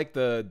right, I like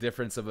the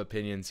difference of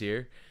opinions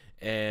here.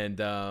 And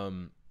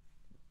so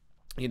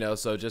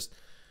just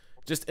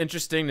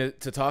interesting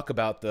to talk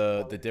about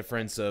the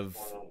difference of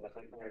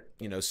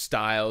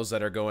styles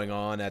that are going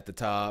on at the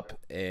top.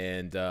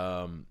 And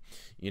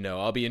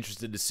I'll be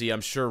interested to see.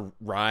 I'm sure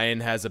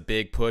Ryan has a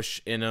big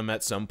push in him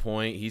at some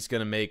point. He's going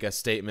to make a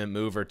statement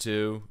move or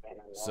two,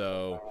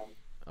 so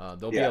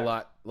there'll be a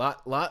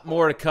lot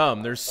more to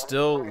come. There's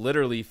still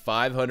literally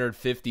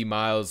 550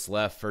 miles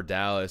left for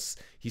Dallas.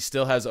 He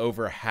still has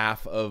over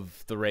half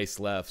of the race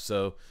left,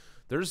 so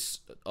there's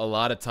a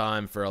lot of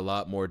time for a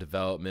lot more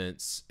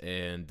developments.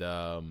 And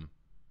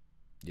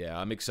yeah,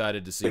 I'm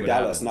excited to see what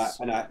Dallas,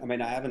 happens. I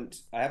mean, I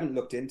haven't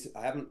looked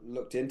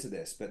into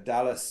this, but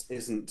Dallas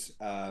isn't.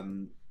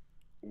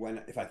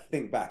 When if I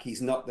think back,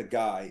 he's not the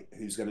guy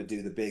who's going to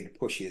do the big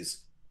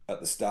pushes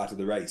at the start of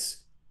the race.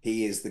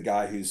 He is the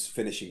guy who's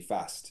finishing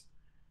fast,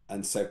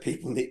 and so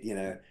people need,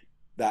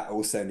 that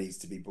also needs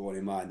to be borne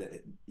in mind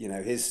that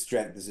his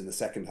strength is in the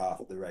second half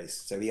of the race.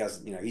 So he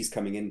has, he's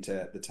coming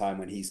into the time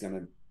when he's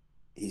gonna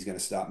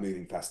start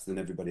moving faster than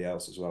everybody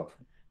else as well.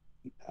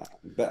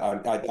 But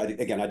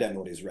again, I don't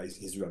know what his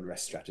run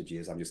rest strategy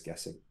is. I'm just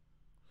guessing.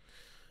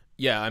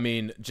 Yeah, I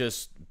mean,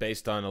 just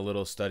based on a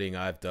little studying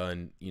I've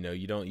done,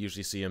 you don't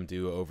usually see him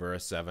do over a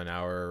 7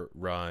 hour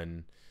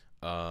run.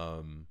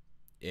 And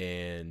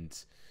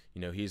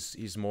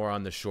he's more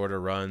on the shorter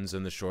runs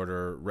and the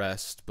shorter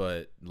rest,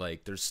 but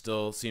like there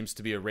still seems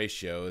to be a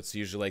ratio. It's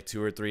usually like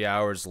 2 or 3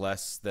 hours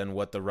less than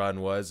what the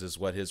run was is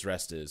what his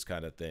rest is,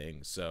 kind of thing.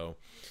 So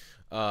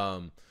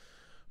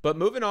but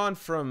moving on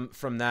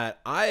from that,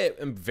 I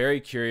am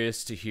very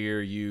curious to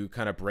hear you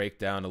kind of break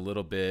down a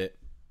little bit.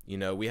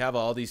 We have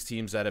all these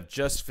teams that have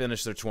just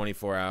finished their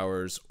 24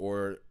 hours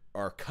or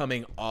are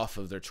coming off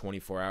of their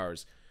 24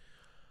 hours.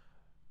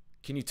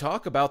 Can you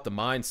talk about the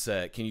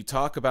mindset? Can you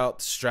talk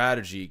about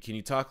strategy? Can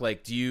you talk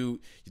like do you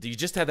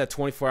just have that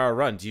 24-hour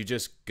run? Do you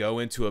just go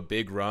into a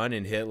big run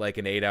and hit like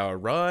an 8 hour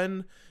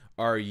run?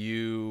 Are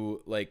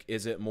you like,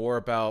 is it more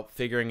about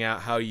figuring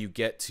out how you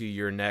get to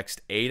your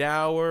next 8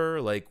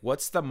 hour? Like,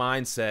 what's the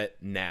mindset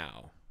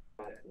now?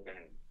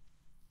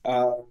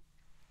 Uh,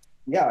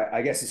 yeah,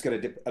 I guess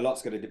a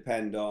lot's going to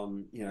depend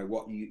on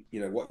what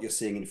you're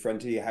seeing in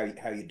front of you, how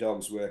your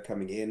dogs were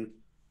coming in,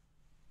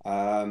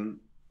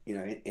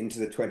 into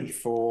the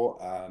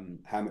 24,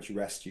 how much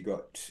rest you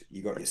got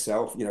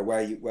yourself,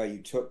 where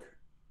you took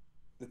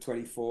the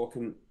 24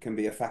 can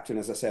be a factor, and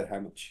as I said,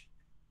 how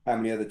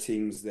many other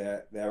teams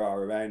there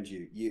are around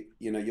you.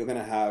 You're going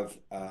to have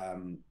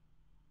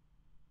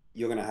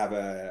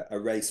a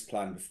race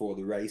plan before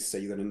the race, so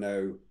you're going to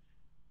know.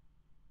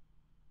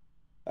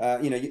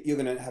 You're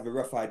going to have a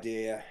rough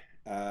idea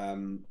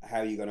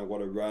how you're going to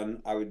want to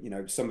run.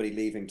 Somebody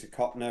leaving to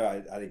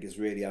Kotner, I think is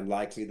really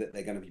unlikely that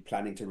they're going to be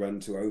planning to run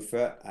to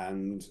Ophir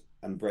and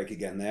break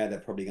again there. They're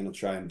probably going to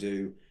try and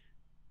do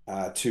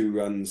two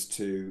runs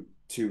to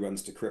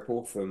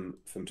Cripple from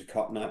to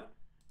Kotner.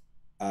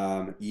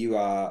 You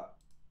are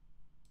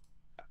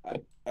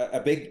a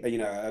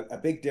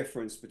big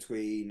difference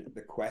between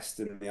the Quest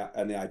and the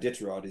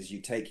Iditarod is you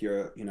take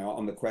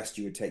on the Quest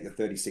you would take the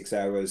 36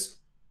 hours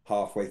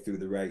halfway through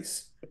the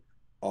race.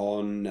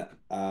 On the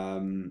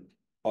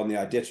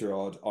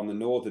Iditarod, on the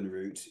northern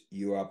route,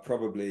 you are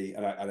probably,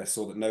 and I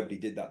saw that nobody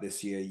did that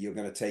this year, you're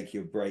going to take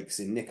your breaks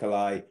in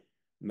Nikolai,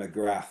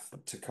 McGrath,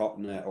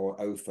 Tacotna, or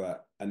Ophir,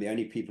 and the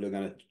only people who are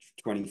going to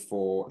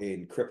 24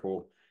 in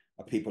Cripple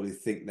are people who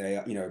think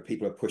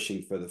people are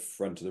pushing for the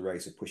front of the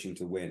race, or pushing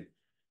to win.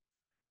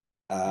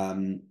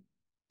 Like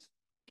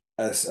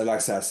I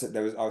said,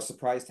 I was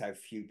surprised how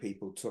few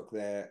people took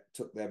their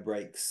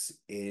breaks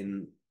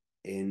in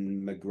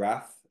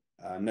McGrath.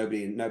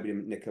 Nobody in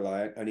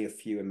Nikolai, only a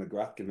few in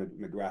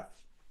McGrath.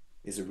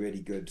 is a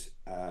really good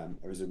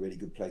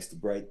place to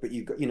break. But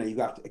you've got, you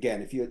have to,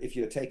 again, if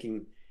you've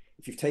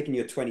taken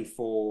your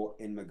 24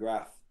 in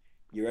McGrath,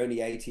 you're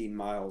only 18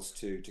 miles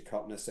to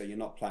Cotner, so you're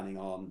not planning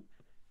on,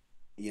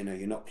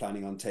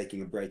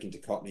 taking a break into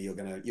Cotner.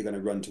 You're gonna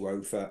run to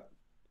Ophir,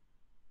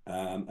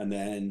 and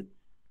then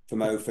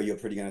from Ophir you're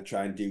probably going to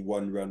try and do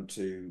one run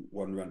to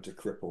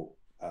Cripple.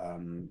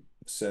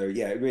 So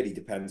yeah, it really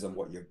depends on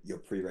what your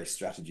pre-race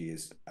strategy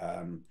is.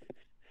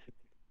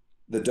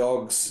 The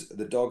dogs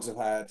have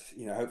had,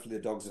 hopefully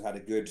the dogs have had a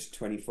good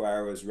 24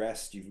 hours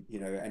rest.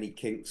 Any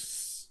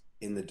kinks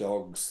in the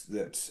dogs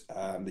that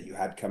you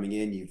had coming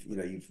in,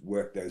 you've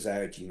worked those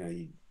out.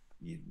 You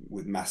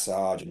with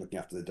massage and looking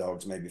after the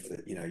dogs. Maybe if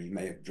you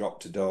may have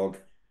dropped a dog.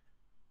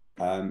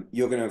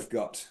 You're going to have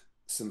got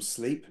some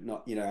sleep.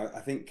 Not,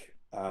 I think.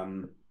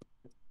 I'm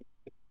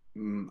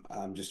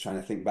just trying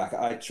to think back.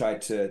 I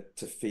tried to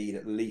feed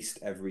at least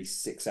every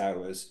 6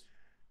 hours.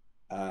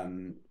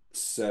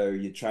 So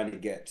you're trying to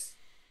get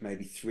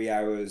maybe 3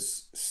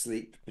 hours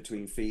sleep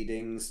between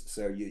feedings.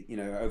 So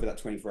over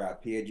that 24-hour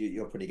period,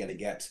 you're probably going to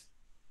get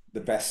the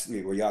best.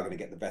 Well, you are going to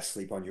get the best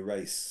sleep on your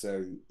race.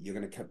 So you're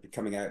going to be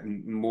coming out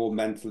more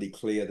mentally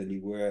clear than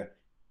you were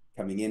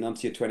coming in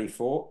onto your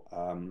 24.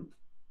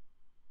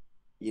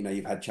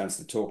 You've had a chance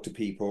to talk to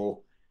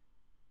people.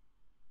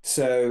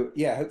 So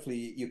yeah,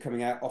 hopefully you're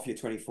coming out off your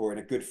 24 in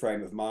a good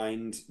frame of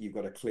mind. You've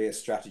got a clear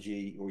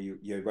strategy, or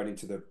you're running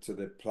to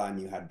the plan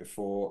you had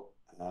before,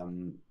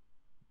 and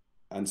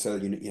so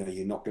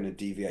you're not going to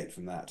deviate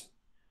from that.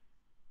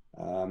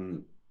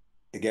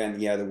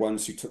 Again, yeah, the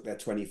ones who took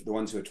the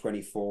ones who are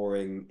 24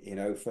 in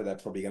Ophir, they're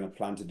probably going to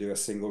plan to do a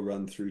single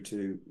run through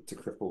to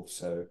Cripple.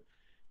 So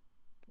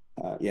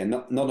yeah,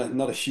 not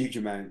a huge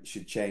amount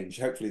should change.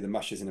 Hopefully the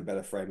mush is in a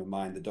better frame of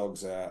mind. The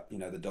dogs are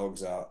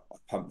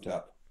pumped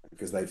up,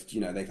 because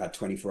they've had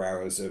 24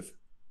 hours of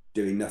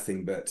doing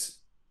nothing but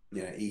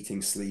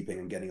eating, sleeping,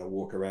 and getting a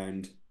walk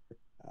around.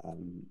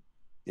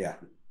 Yeah.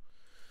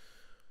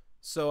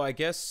 So I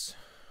guess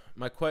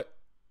my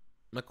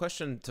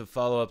question to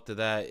follow up to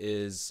that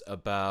is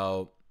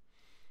about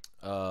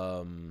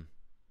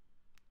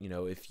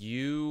if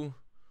you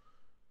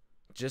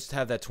just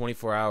have that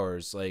 24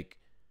 hours, like,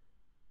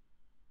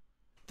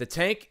 the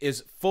tank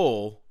is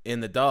full in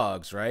the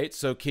dogs, right?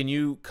 So can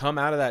you come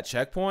out of that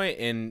checkpoint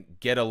and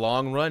get a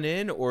long run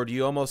in, or do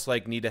you almost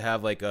like need to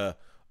have like a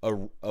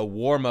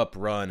warm-up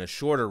run, a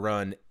shorter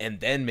run, and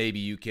then maybe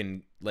you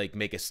can like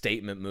make a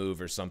statement move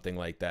or something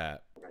like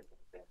that?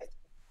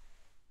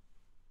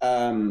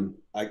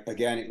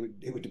 Again,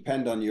 it would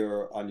depend on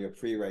your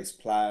pre-race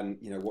plan,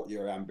 what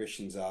your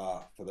ambitions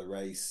are for the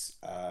race.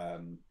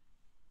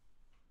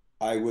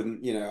 I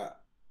wouldn't,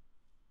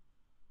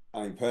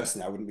 I mean,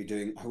 personally, I wouldn't be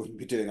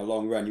doing a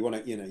long run. You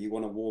want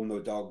to warm the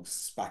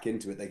dogs back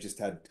into it. They just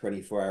had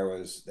 24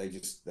 hours. They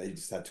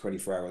just had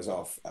 24 hours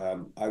off.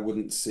 I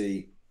wouldn't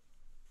see,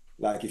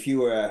 like, if you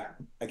were,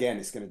 again,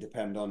 it's going to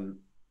depend on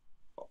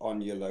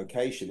your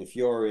location. If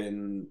you're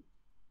in,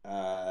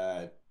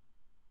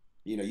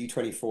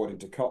 U24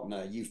 into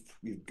Cotner,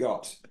 you've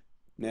got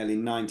nearly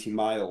 90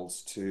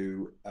 miles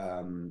to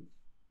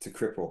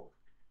Cripple.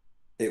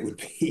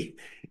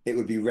 It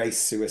would be race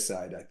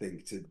suicide, I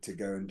think, to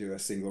go and do a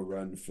single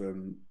run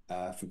from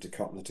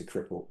Tacotna to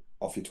Cripple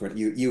off your 20.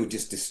 You would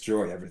just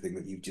destroy everything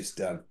that you've just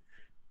done.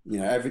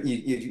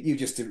 You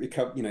just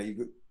recover.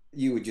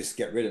 You would just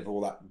get rid of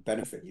all that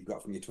benefit you've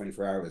got from your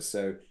 24 hours.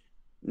 So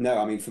no,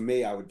 I mean, for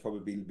me, I would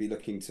probably be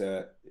looking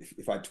to,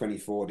 if I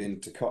 24'd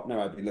into Cotner,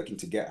 I'd be looking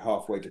to get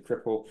halfway to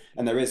Cripple,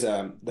 and there is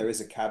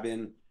a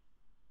cabin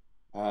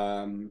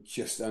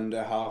just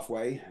under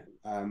halfway,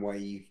 where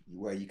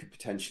you could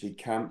potentially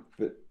camp.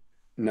 But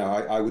no,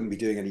 I wouldn't be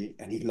doing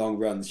any long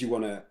runs. You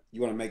want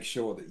to make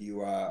sure that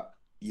you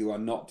are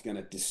not going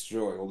to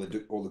destroy all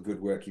the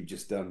good work you've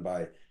just done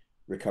by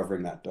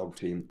recovering that dog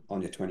team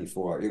on your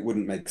 24. It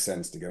wouldn't make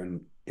sense to go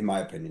and, in my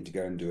opinion, to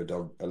go and do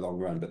a long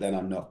run. But then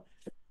I'm not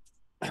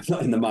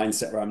in the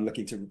mindset where I'm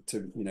looking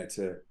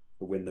to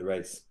win the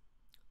race.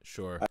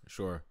 Sure.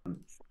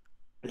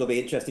 It'll be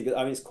interesting, but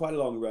I mean, it's quite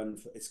a long run.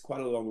 It's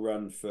quite a long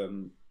run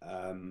from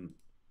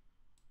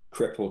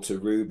Cripple to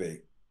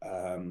Ruby.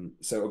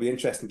 So it'll be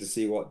interesting to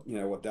see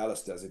what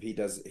Dallas does. If he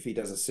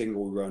does a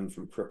single run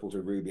from Cripple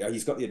to Ruby,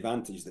 he's got the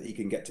advantage that he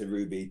can get to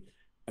Ruby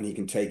and he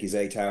can take his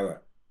 8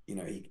 hour.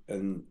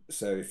 And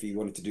so if he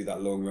wanted to do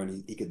that long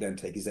run, he could then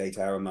take his 8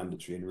 hour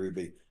mandatory in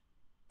Ruby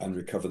and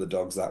recover the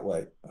dogs that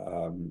way.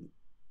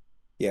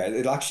 Yeah,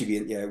 it'll actually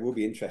be, it will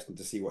be interesting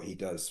to see what he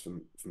does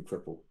from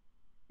Cripple.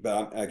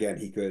 But again,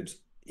 he could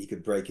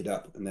break it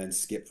up and then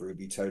skip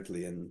Ruby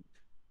totally, and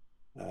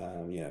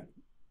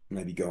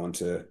maybe go on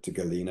to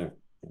Galena.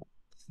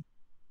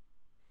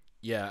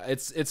 Yeah,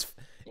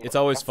 it's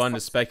always fun to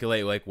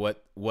speculate like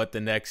what the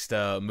next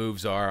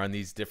moves are on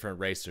these different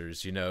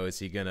racers. Is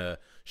he gonna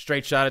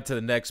straight shot it to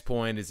the next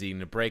point? Is he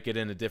gonna break it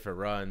into different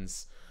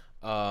runs?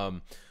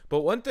 But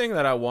one thing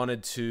that I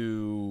wanted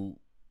to,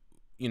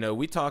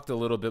 we talked a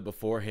little bit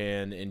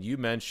beforehand, and you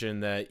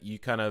mentioned that you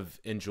kind of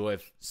enjoy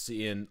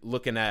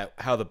looking at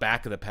how the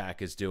back of the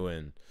pack is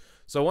doing.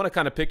 So I want to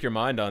kind of pick your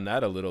mind on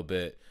that a little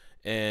bit.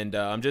 And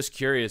I'm just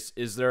curious,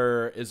 is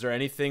there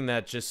anything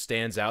that just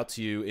stands out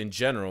to you in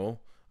general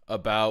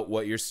about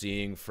what you're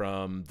seeing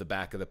from the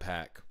back of the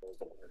pack?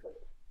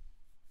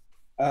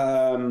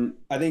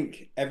 I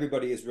think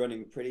everybody is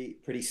running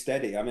pretty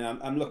steady. I mean,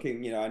 I'm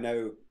looking, I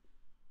know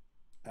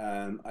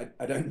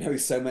I don't know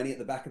so many at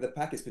the back of the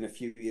pack. It's been a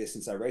few years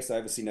since I raced. I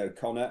obviously know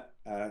Connor.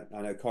 I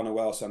know Connor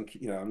well, so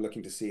I'm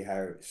looking to see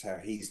how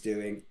he's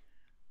doing.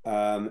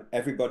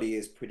 Everybody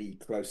is pretty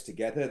close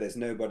together. There's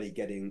nobody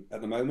getting at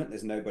the moment.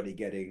 There's nobody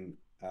getting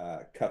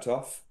cut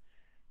off.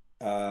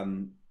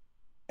 Um,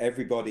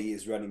 Everybody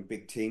is running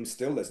big teams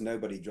still. There's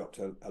nobody dropped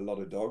a lot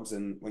of dogs.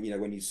 And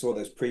when you saw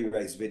those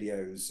pre-race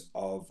videos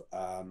of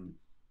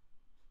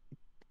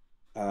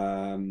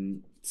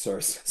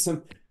sorry,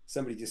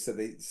 somebody just said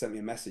they sent me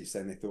a message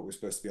saying they thought we were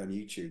supposed to be on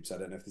YouTube. So I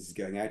don't know if this is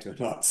going out or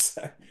not.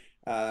 So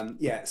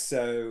yeah,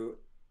 so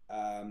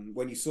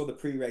when you saw the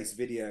pre-race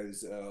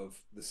videos of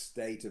the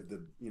state of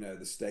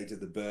the state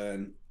of the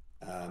burn,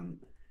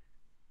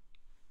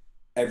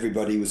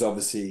 everybody was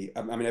obviously,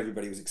 I mean,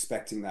 everybody was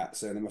expecting that.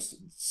 So they must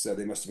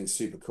have been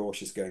super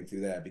cautious going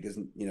through there because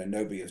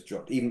nobody has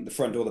dropped, even the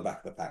front or the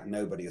back of the pack.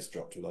 Nobody has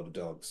dropped a lot of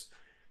dogs.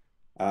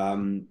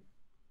 Um,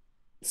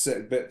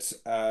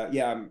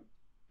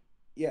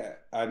 yeah,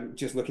 I'm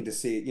just looking to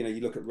see.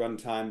 You look at run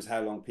times,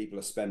 how long people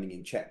are spending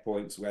in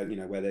checkpoints, where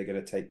they're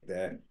going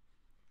to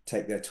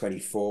take their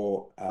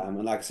 24.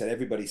 And like I said,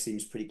 everybody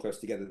seems pretty close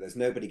together. There's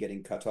nobody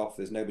getting cut off.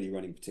 There's nobody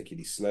running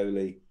particularly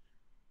slowly.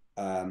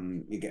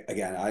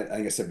 Again, I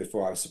think I said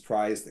before, I was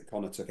surprised that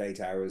Connor took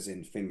 8 hours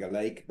in Finger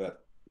Lake,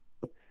 but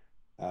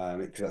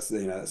because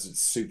that's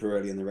super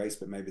early in the race.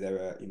 But maybe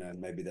there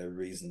are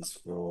reasons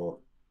for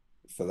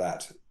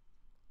that.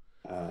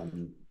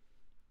 Um,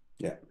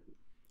 yeah.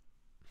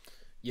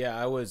 Yeah,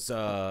 I was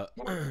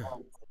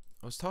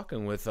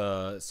talking with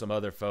some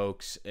other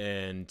folks,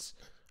 and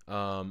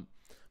um,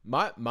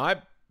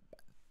 my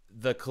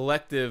the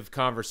collective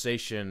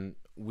conversation,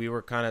 we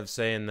were kind of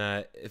saying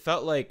that it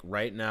felt like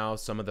right now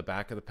some of the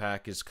back of the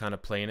pack is kind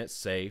of playing it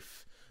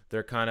safe.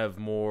 They're kind of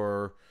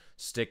more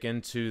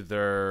sticking to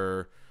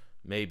their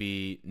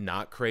maybe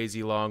not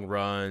crazy long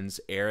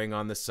runs, erring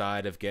on the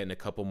side of getting a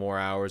couple more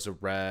hours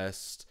of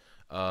rest.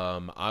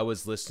 I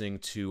was listening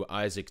to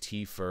Isaac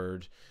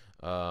Tieford.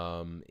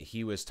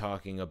 He was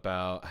talking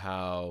about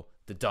how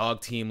the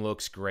dog team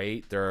looks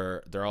great.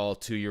 They're all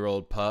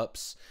 2-year-old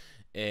pups,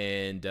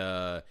 and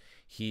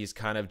he's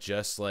kind of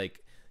just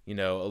like a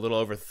little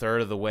over a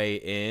third of the way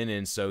in,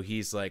 and so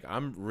he's like,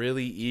 I'm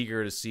really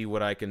eager to see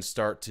what I can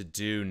start to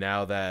do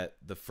now that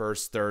the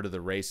first third of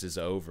the race is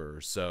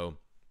over. So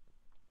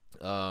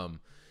I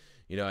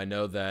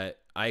know that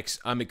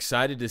I'm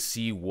excited to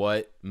see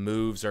what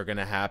moves are going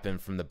to happen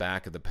from the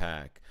back of the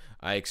pack.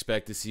 I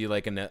expect to see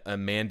like an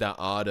Amanda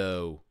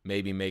Otto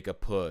maybe make a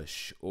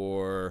push,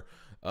 or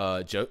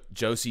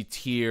Josie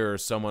Tier or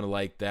someone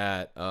like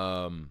that.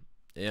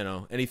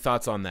 Any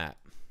thoughts on that?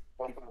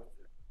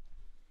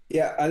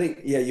 Yeah, I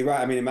think you're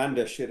right. I mean,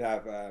 Amanda should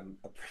have a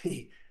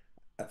pretty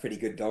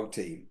good dog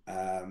team.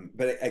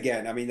 But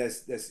again, I mean,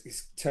 there's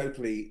it's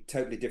totally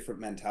different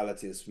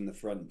mentalities from the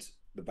front,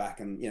 the back,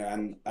 and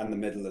the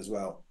middle as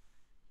well.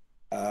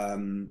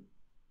 Um,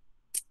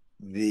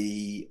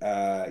 the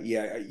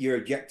Yeah, your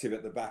objective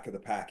at the back of the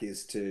pack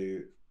is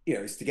to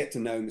get to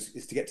Nome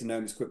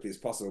as quickly as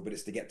possible, but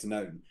it's to get to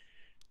Nome.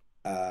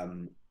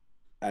 Um,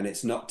 and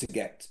it's not to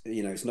get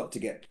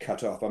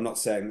cut off. I'm not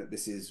saying that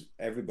this is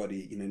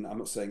everybody. I'm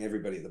not saying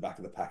everybody at the back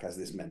of the pack has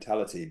this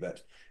mentality,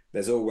 but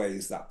there's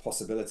always that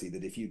possibility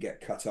that if you get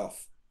cut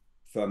off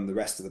from the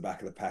rest of the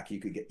back of the pack,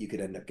 you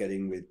could end up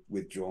getting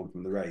withdrawn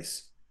from the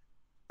race.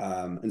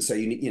 And so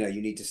you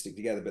need to stick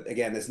together. But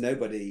again, there's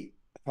nobody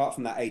apart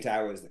from that 8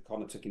 hours that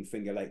Connor took in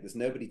Finger Lake. There's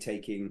nobody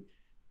taking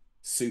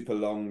super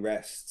long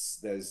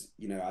rests. I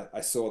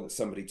saw that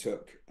somebody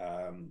took.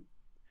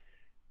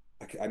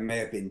 I may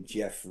have been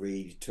Jeff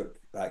Reed, took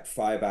like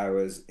 5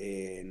 hours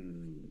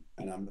in,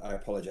 and I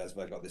apologize if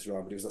I got this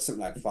wrong, but it was like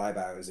something like 5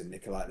 hours in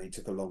Nicolite, and he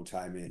took a long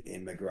time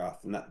in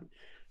McGrath, and that.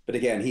 But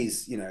again,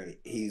 he's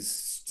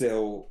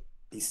still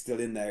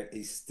in there.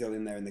 He's still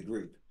in there in the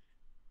group,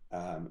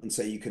 and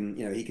so he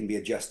can be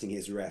adjusting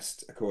his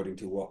rest according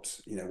to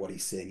what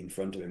he's seeing in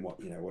front of him,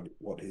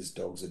 what his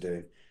dogs are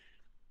doing.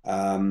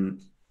 Um,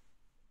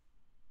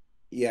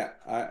 yeah,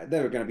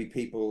 there are going to be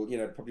people,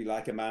 probably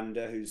like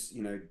Amanda, who's,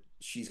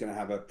 she's going to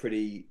have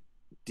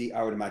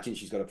I would imagine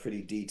she's got a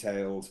pretty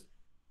detailed,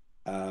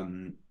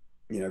 um,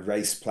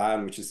 race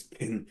plan, which has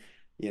been,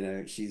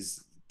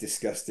 she's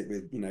discussed it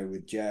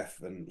with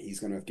Jeff, and he's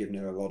going to have given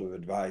her a lot of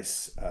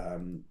advice.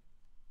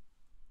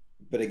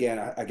 But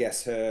again, I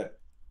guess her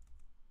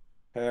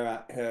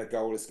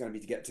goal is going to be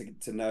to get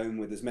to Nome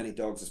with as many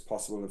dogs as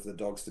possible, of the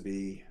dogs to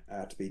be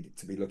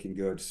looking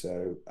good.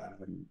 So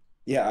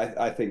yeah,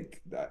 I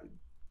think that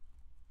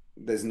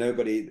there's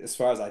nobody, as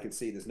far as I can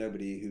see, there's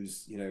nobody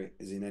who's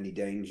is in any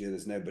danger.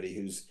 There's nobody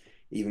who's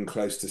even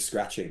close to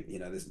scratching.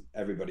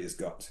 Everybody has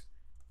got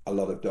a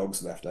lot of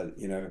dogs left.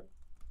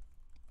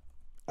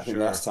 I think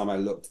Sure. last time I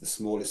looked, the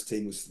smallest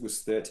team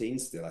was 13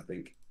 still, I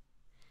think.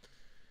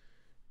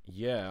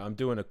 Yeah, I'm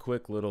doing a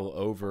quick little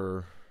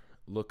over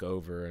look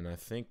over, and I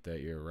think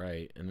that you're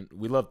right. And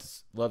we love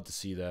to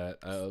see that.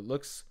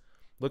 Looks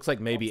like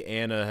maybe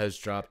Anna has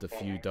dropped a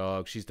few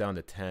dogs. She's down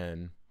to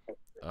 10.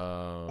 Um,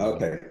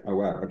 Okay. Oh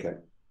wow. Okay.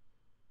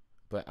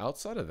 but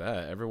outside of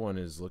that, everyone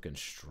is looking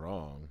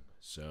strong.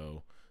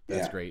 So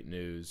that's Yeah. great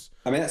news.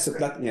 I mean,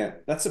 yeah,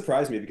 that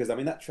surprised me because I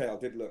mean that trail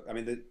did look. I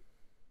mean,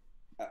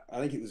 I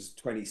think it was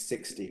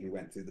 2016 we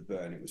went through the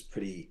burn. It was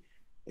pretty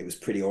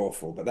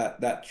awful. But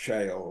that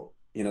trail,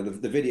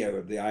 the video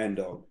of the Iron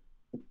Dog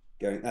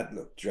going, that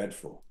looked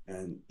dreadful.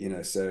 And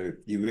so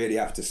you really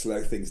have to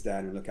slow things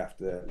down and look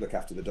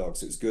after the dog.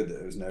 So it's good that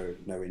there was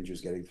no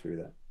injuries getting through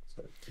there.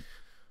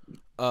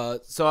 So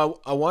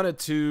So I wanted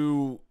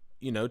to,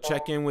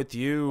 check in with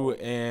you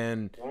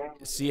and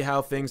see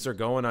how things are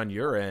going on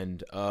your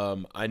end.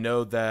 I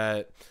know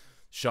that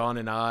Sean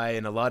and I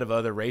and a lot of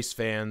other race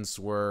fans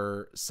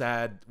were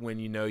sad when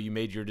you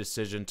made your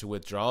decision to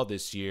withdraw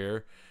this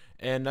year,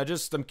 and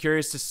I'm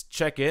curious to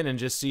check in and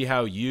just see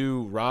how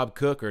you, Rob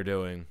Cooke, are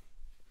doing.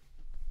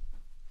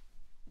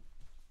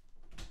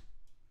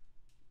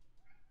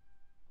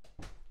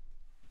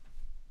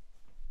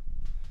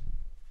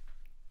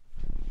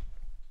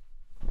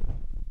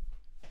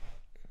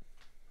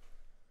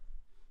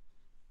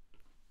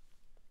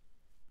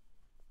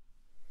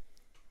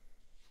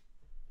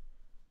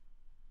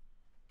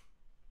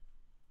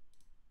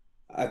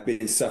 I've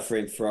been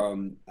suffering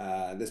from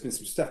there's been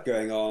some stuff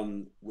going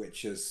on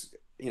which has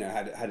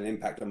had an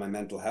impact on my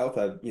mental health.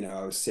 I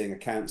was seeing a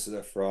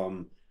counselor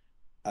from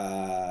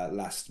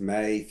last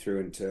May through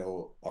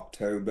until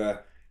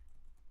October.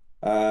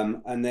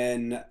 And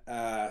then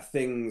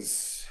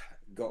things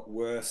got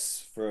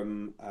worse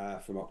from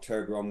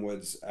October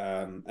onwards.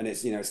 And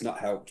it's not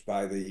helped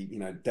by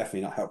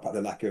definitely not helped by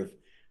the lack of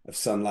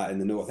sunlight in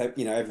the north.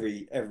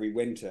 Every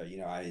winter,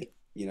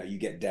 you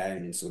get down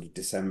in sort of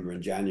December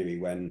and January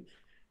when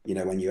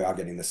you are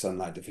getting the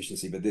sunlight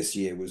deficiency. But this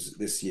year was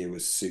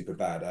super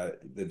bad.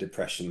 The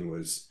depression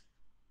was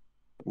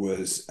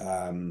was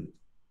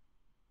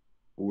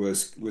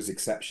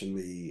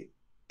exceptionally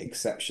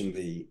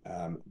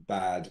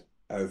bad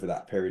over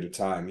that period of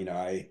time.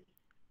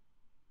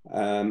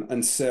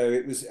 And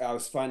so I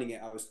was finding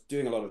I was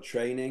doing a lot of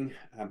training,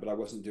 but I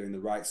wasn't doing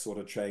the right sort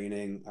of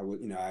training.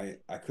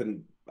 I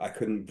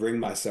couldn't bring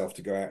myself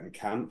to go out and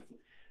camp.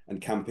 And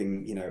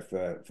camping,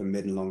 for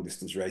mid and long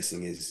distance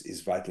racing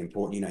is vitally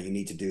important. You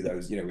need to do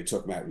those. We're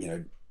talking about,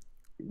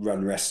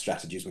 run rest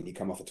strategies when you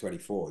come off a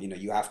 24.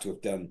 You have to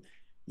have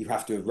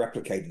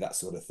replicated that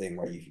sort of thing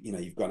where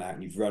you've gone out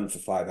and you've run for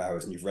 5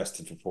 hours and you've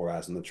rested for 4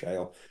 hours on the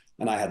trail.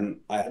 And I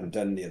hadn't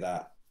done any of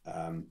that.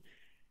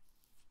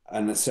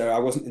 And so I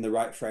wasn't in the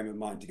right frame of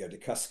mind to go to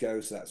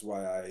Cusco. So that's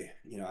why I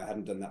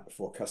hadn't done that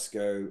before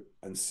Cusco.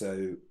 And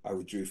so I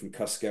withdrew from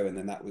Cusco. And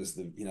then that was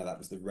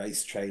the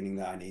race training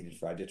that I needed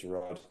for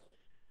Iditarod.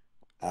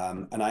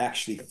 And I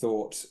actually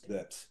thought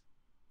that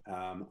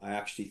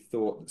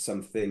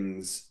some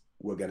things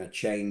were going to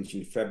change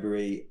in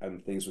February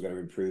and things were going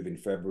to improve in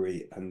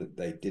February, and that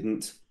they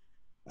didn't.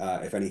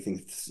 If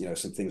anything,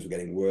 some things were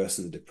getting worse,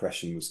 and the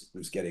depression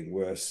was getting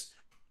worse.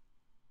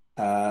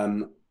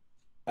 Um,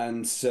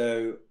 and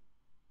so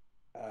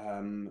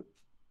um,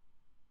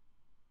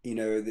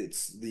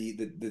 it's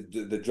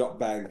the drop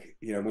bag.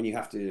 When you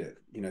have to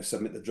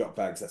submit the drop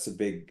bags, that's a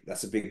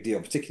big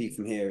deal, particularly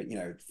from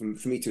here.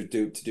 For me to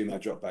do my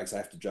drop bags, I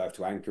have to drive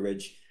to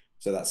Anchorage,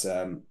 so that's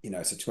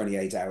it's a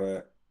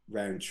 28-hour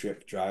round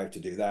trip drive to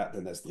do that.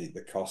 Then there's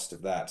the cost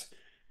of that,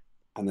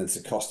 and then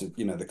there's the cost of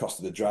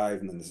the drive,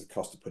 and then there's the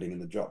cost of putting in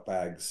the drop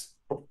bags.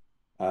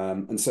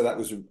 And so that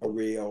was a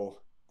real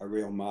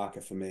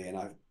marker for me,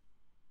 and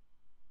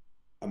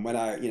when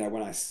I you know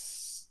when I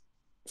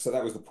so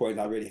that was the point.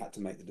 I really had to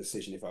make the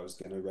decision if I was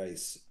going to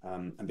race.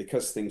 And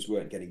because things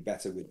weren't getting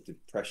better with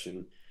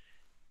depression,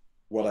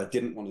 what I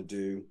didn't want to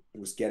do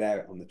was get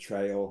out on the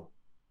trail,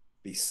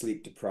 be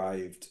sleep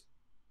deprived,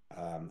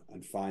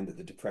 and find that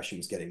the depression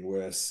was getting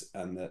worse,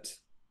 and that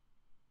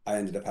I'd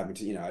end up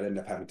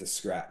having to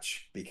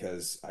scratch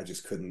because I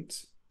just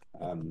couldn't,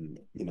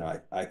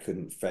 I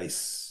couldn't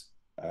face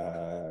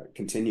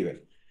continuing.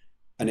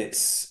 And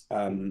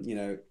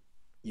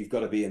you've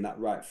got to be in that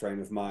right frame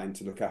of mind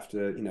to look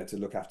after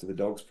the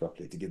dogs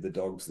properly, to give the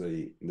dogs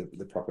the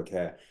proper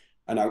care.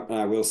 And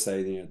I will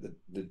say,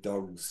 the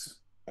dogs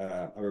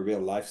are a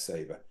real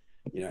lifesaver.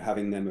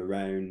 Having them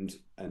around,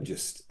 and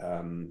just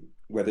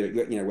whether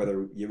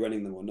you're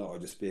running them or not, or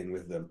just being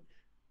with them.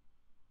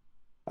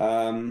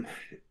 Um,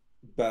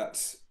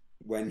 but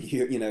when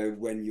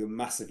you're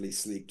massively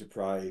sleep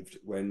deprived,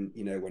 when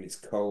it's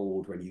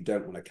cold, when you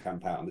don't want to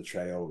camp out on the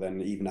trail,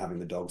 then even having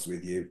the dogs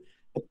with you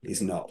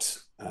is not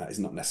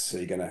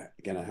necessarily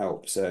gonna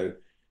help. So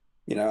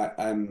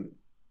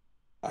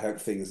I hope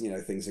things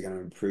are going to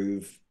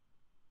improve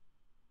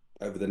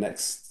over the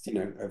next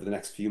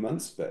few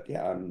months. But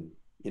yeah,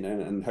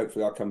 and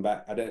hopefully I'll come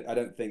back. I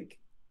don't think,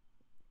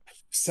 I've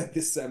said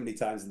this so many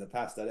times in the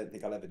past, I don't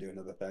think I'll ever do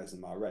another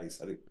 1,000-mile race.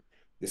 I think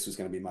this was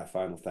going to be my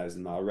final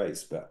 1,000 mile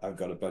race, but I've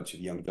got a bunch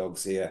of young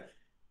dogs here.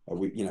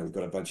 We've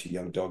got a bunch of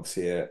young dogs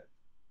here.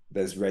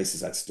 There's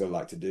races I'd still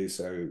like to do.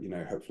 So,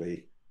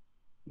 hopefully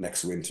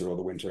next winter or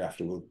the winter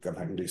after, we'll go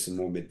back and do some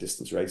more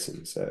mid-distance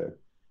racing. So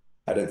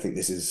I don't think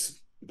this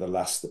is the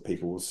last that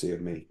people will see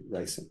of me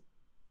racing.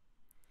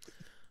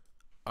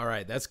 All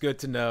right, that's good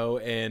to know.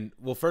 And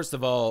well, first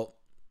of all,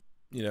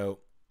 I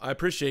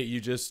appreciate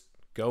you just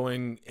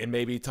going and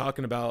maybe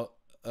talking about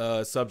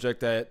a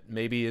subject that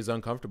maybe is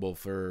uncomfortable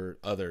for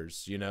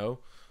others.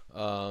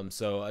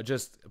 So I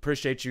just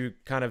appreciate you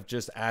kind of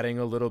just adding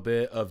a little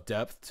bit of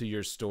depth to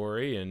your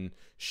story and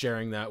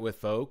sharing that with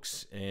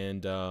folks.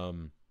 And,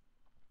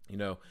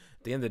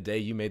 at the end of the day,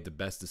 you made the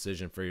best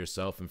decision for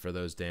yourself and for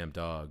those damn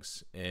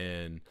dogs.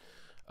 And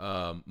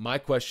my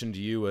question to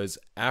you was,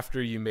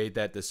 after you made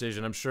that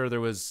decision, I'm sure it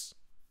was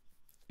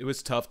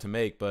tough to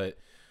make, but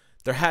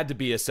there had to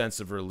be a sense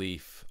of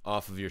relief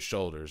off of your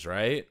shoulders,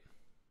 right?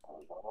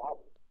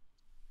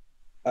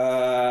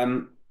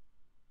 Um,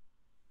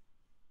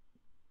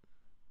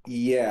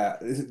 yeah,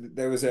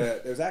 there was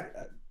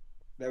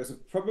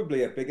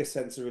probably a bigger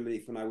sense of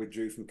relief when I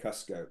withdrew from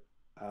Cusco.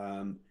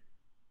 Um,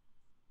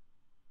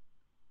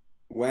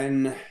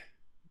 when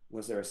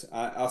was there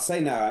I'll say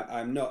now,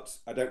 I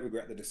don't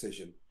regret the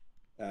decision.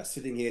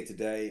 Sitting here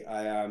today,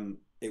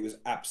 it was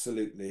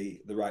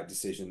absolutely the right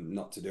decision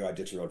not to do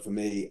Iditarod for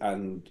me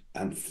and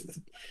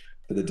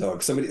for the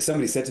dogs.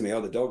 Somebody said to me,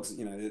 "Oh, the dogs,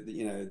 you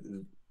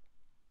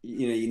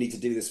need to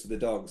do this for the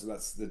dogs." And I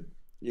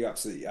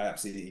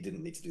absolutely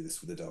didn't need to do this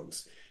for the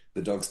dogs.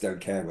 The dogs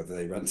don't care whether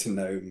they run to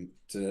Nome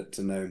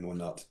or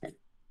not.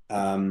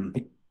 Um,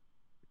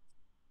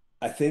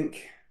 I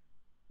think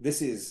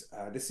this is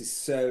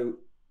so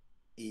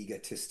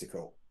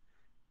egotistical.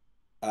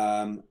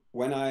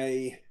 When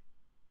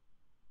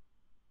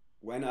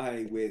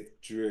I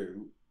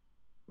withdrew,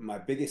 my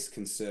biggest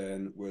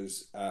concern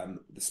was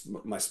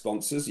my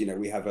sponsors.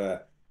 We have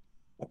a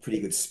pretty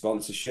good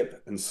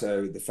sponsorship, and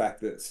so the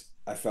fact that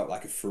I felt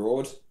like a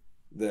fraud,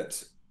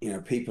 that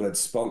people had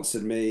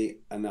sponsored me,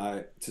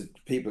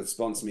 people had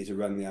sponsored me to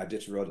run the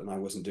Iditarod, and I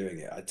wasn't doing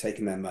it. I'd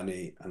taken their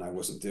money and I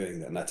wasn't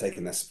doing it, and I'd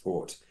taken their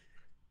support.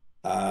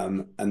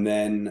 And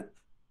then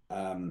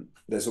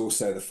there's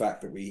also the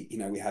fact that we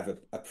have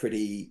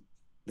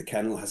the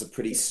kennel has a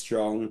pretty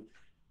strong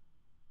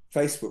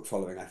Facebook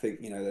following. I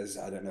think, there's,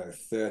 I don't know,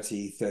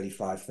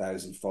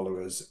 35,000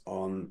 followers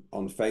on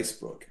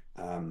Facebook.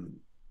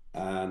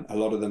 And a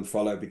lot of them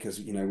follow because,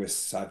 we're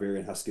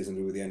Siberian Huskies and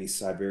we were the only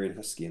Siberian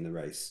Husky in the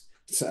race,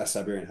 a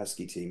Siberian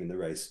Husky team in the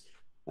race.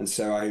 And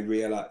so I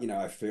realize,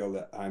 I feel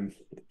that I'm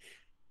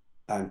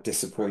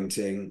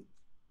disappointing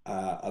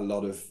a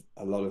lot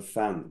of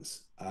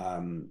fans.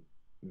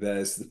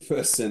 There's the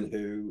person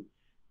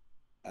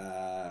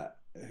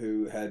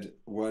who had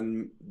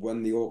won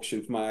the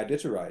auction for my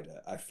Iditarod.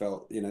 I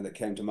felt, that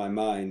came to my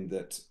mind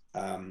that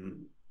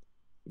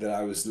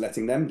I was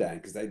letting them down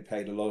because they'd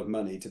paid a lot of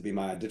money to be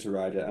my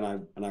Iditarod,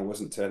 and I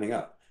wasn't turning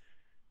up.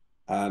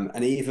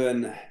 And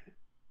even,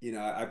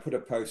 I put a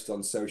post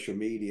on social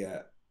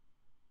media,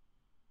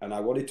 and I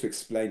wanted to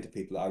explain to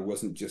people that I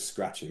wasn't just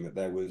scratching, that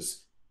there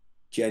was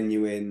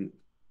genuine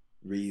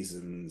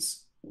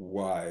reasons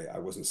why I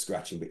wasn't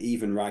scratching. But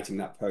even writing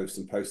that post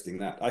and posting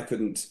that, I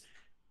couldn't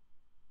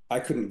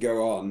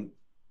go on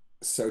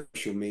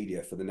social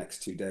media for the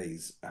next 2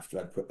 days after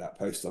I put that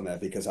post on there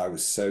because I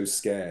was so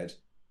scared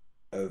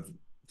of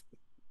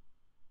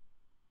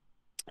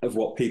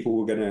what people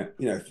were gonna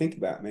think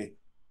about me.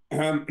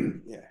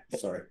 Yeah,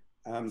 sorry.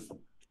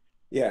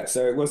 Yeah,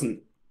 so it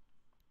wasn't.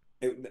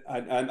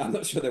 I'm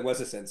not sure there was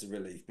a sense of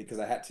relief because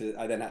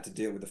I then had to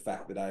deal with the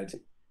fact that I'd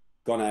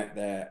gone out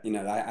there.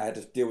 I had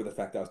to deal with the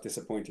fact that I was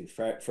disappointing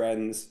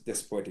friends,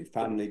 disappointing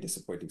family,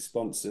 disappointing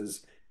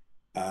sponsors,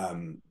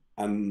 and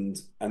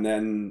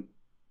then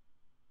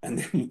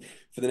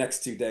for the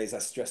next 2 days, I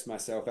stressed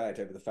myself out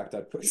over the fact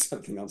I'd put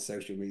something on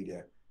social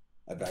media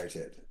about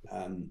it.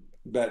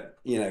 But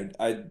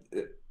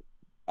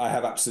I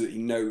have absolutely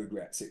no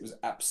regrets. It was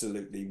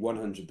absolutely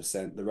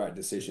 100% the right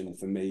decision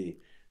for me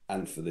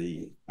and for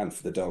the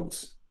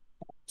dogs.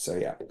 So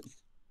yeah.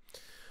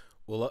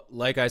 Well,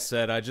 like I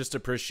said, I just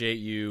appreciate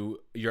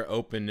your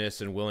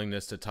openness and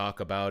willingness to talk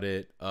about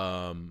it.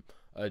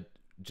 I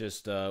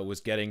just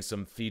was getting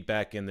some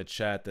feedback in the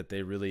chat that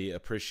they really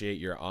appreciate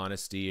your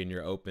honesty and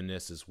your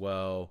openness as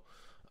well.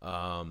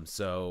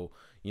 So,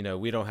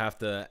 we don't have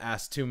to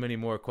ask too many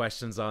more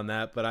questions on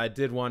that, but I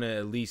did want to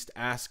at least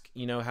ask,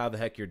 how the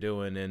heck you're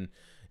doing. And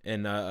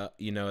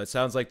it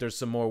sounds like there's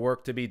some more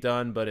work to be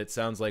done, but it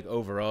sounds like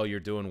overall you're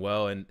doing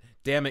well. And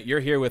damn it, you're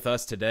here with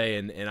us today.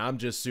 And I'm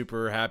just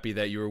super happy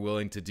that you were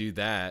willing to do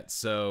that.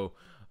 So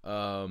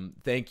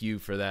thank you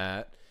for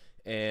that.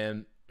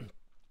 And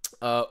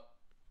I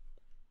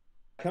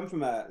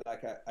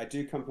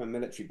do come from a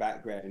military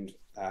background,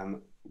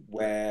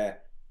 where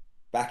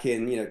back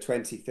in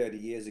 20, 30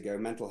 years ago,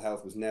 mental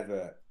health was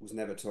never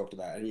talked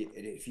about. And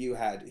if you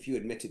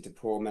admitted to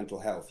poor mental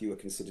health, you were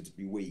considered to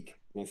be weak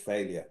and a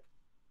failure.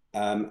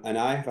 And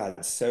I've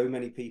had so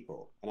many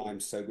people, and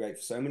I'm so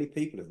grateful. So many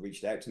people have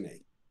reached out to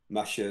me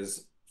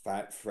mushers,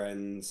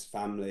 friends,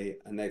 family,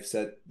 and they've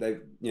said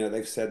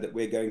that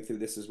we're going through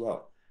this as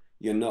well.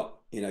 You're not,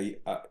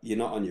 you're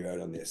not on your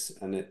own on this,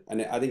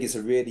 I think it's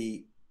a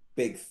really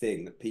big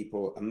thing that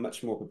people are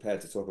much more prepared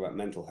to talk about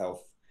mental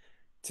health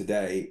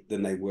today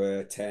than they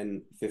were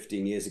 10,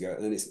 15 years ago.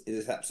 And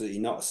it's absolutely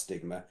not a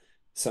stigma.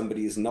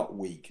 Somebody is not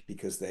weak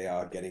because they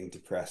are getting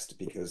depressed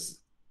because,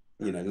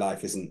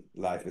 life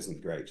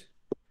isn't great.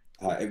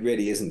 It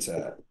really isn't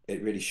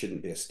it really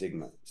shouldn't be a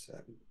stigma. So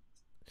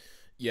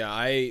Yeah,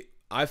 I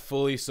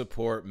fully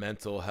support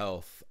mental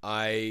health.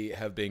 I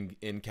have been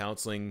in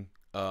counseling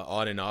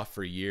on and off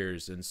for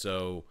years, and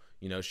so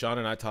Sean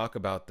and I talk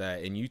about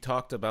that. And you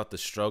talked about the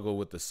struggle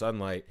with the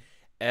sunlight.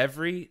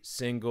 Every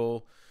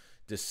single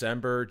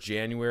December,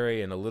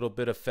 January, and a little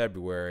bit of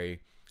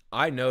February,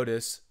 I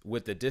notice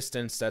with the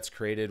distance that's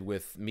created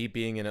with me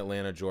being in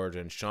Atlanta, Georgia,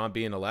 and Sean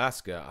being in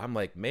Alaska, I'm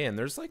like, man,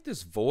 there's like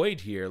this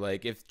void here.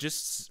 Like, it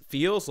just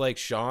feels like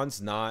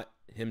Sean's not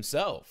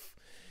himself.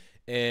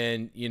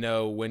 And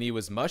when he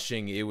was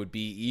mushing, it would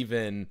be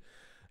even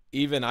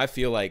I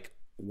feel like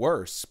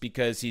worse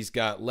because he's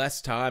got less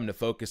time to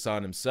focus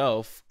on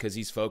himself because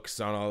he's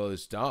focused on all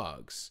those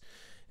dogs.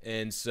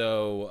 And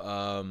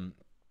so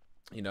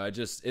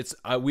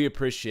we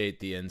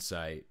appreciate the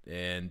insight.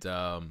 And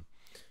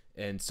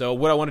so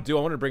what I want to do,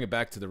 I want to bring it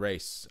back to the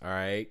race, all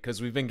right?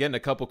 Because we've been getting a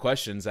couple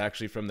questions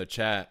actually from the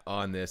chat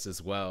on this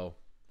as well.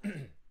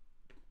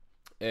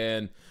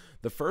 And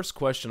the first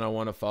question I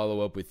want to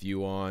follow up with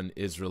you on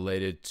is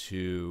related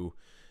to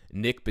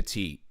Nick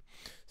Petit.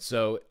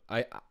 So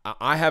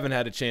I haven't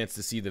had a chance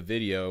to see the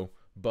video,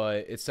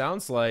 but it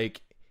sounds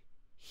like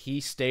he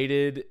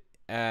stated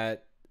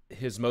at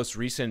his most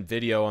recent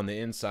video on the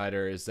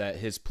Insider is that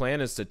his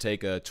plan is to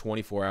take a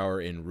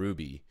 24-hour in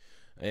Ruby.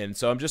 And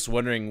so I'm just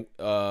wondering,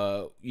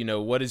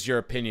 what is your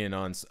opinion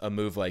on a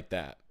move like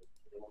that?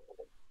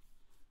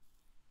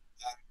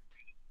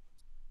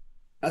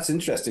 that's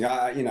interesting.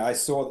 I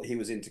saw that he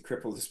was into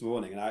cripple this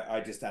morning, and I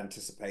just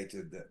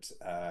anticipated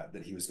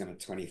that he was going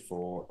to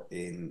 24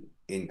 in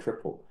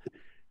cripple.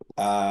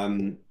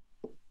 Um,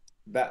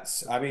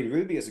 I mean,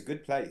 Ruby is a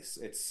good place.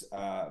 It's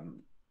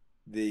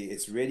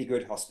really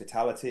good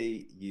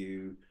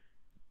hospitality.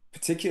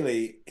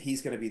 Particularly,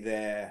 he's going to be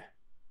there.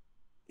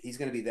 He's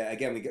going to be there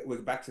again.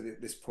 We're back to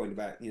this point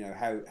about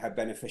how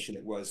beneficial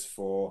it was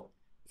for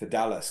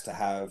Dallas to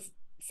have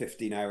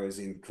 15 hours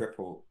in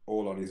cripple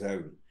all on his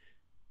own.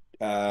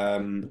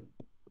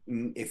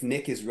 If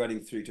Nick is running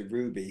through to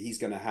Ruby, he's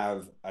going to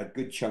have a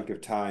good chunk of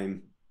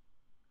time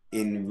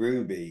in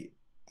Ruby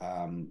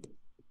on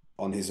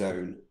his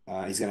own.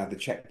 He's going to have the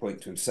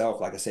checkpoint to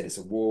himself. Like I said, it's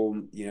a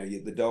warm.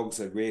 The dogs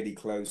are really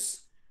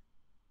close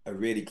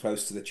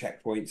to the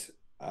checkpoint.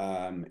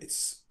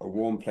 It's a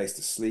warm place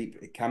to sleep.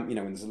 It can, when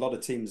there's a lot of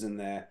teams in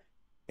there,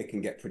 it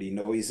can get pretty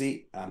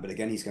noisy. But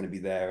again, he's going to be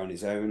there on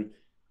his own.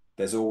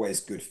 There's always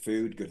good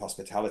food, good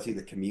hospitality.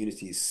 The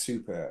community is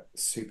super,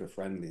 super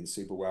friendly and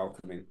super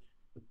welcoming.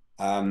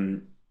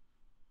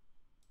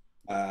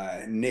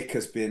 Nick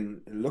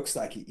looks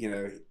like,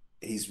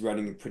 he's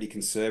running pretty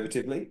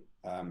conservatively.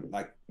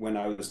 Like when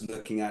I was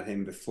looking at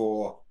him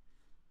before,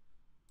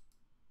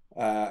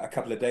 a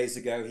couple of days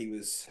ago, he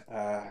was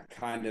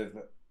kind of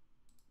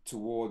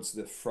towards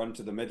the front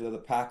of the middle of the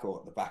pack or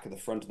at the back of the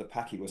front of the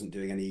pack. He wasn't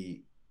doing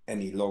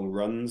any long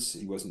runs.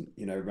 He wasn't,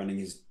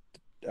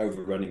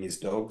 overrunning his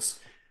dogs.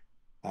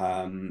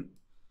 So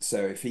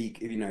if he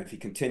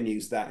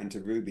continues that into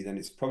Ruby, then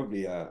it's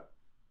probably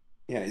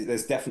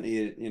there's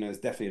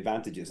definitely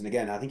advantages. And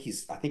again, I think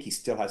he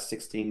still has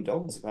 16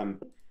 dogs. I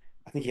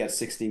think he had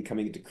 16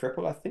 coming into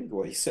cripple, I think,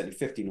 or he's certainly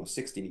 15 or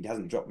 16. He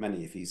hasn't dropped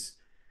many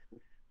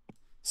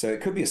so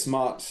it could be a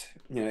smart,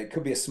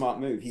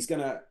 move. He's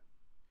gonna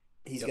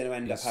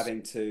end up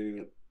having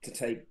to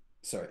take,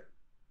 sorry.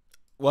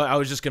 Well, I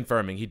was just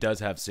confirming he does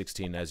have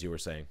 16, as you were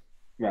saying.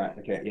 Right.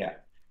 Okay. Yeah.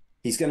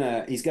 He's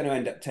gonna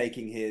end up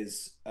taking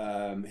his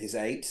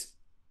 8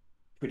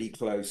 pretty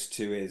close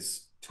to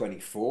his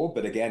 24.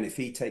 But again, if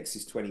he takes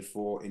his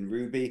 24 in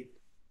Ruby,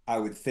 I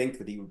would think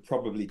that he would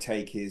probably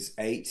take his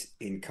 8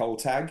 in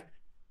Coltag,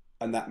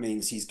 and that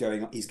means he's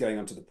going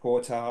onto the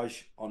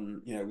portage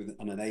on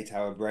on an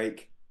 8-hour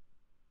break.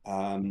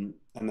 And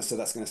so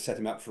that's going to set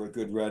him up for a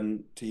good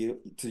run to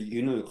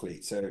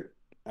Unalakleet. So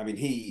I mean,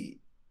 he's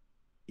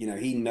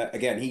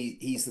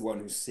the one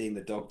who's seeing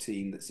the dog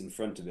team that's in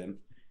front of him.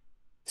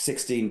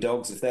 16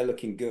 dogs, if they're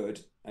looking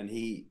good, and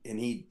he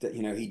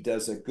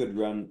does a good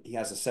run, he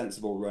has a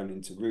sensible run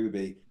into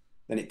Ruby,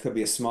 then it could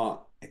be a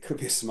smart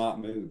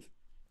move.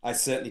 I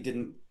certainly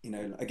didn't,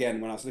 again,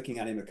 when I was looking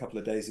at him a couple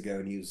of days ago,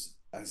 and as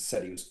I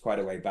said, he was quite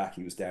a way back.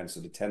 He was down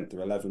sort of 10th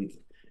or 11th.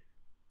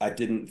 I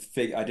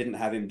didn't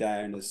have him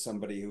down as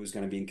somebody who was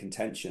going to be in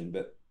contention,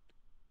 but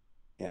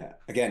yeah,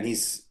 again,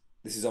 this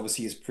is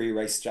obviously his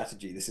pre-race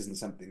strategy. This isn't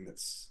something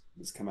that's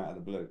come out of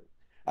the blue.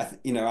 I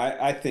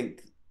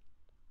think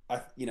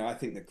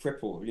that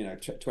cripple,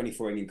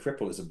 24ing in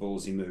cripple is a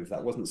ballsy move.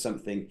 That wasn't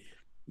something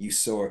you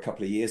saw a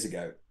couple of years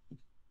ago.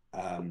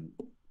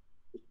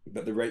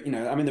 But the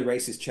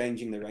race is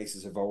changing. The race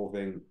is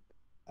evolving.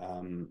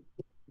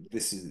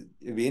 this is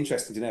it'd be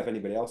interesting to know if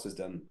anybody else has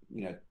done,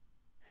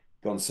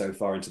 gone so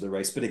far into the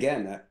race. But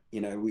again,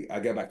 I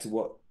go back to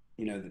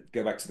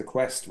go back to the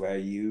quest where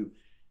you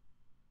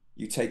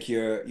take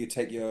your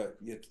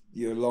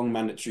long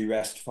mandatory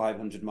rest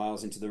 500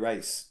 miles into the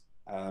race.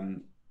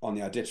 On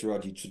the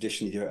Iditarod, you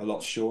traditionally do it a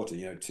lot shorter,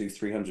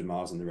 200-300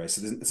 miles in the race.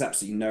 So there's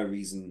absolutely no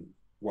reason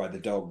why the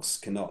dogs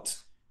cannot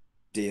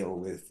deal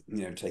with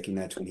taking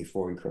their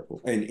 24 in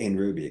cripple in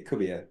Ruby. It could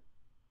be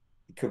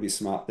a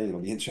smart thing.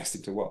 It'll be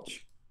interesting to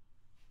watch.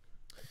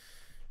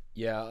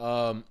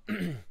 Yeah.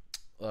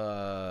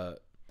 Uh,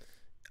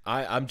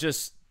 I'm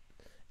just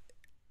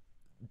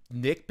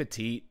Nick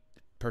Petit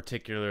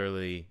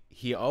particularly.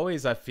 He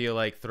always, I feel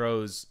like,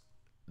 throws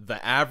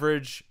the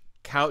average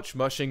couch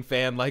mushing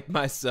fan like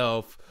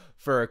myself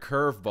for a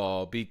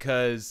curveball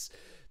because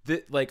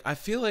like I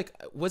feel like,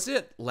 was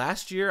it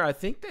last year? I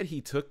think that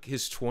he took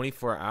his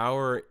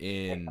 24-hour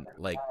in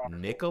like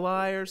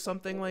Nikolai or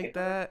something like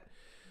that.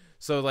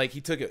 So like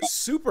he took it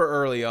super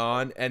early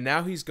on, and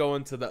now he's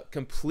going to the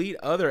complete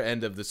other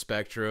end of the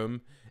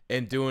spectrum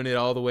and doing it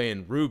all the way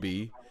in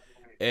Ruby.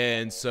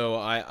 And so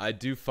I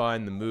do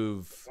find the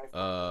move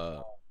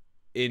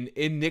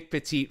in Nick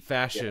Petit Yeah.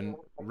 fashion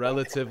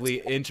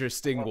relatively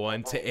interesting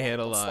one to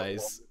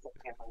analyze.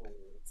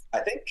 I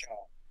think,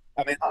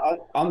 I mean,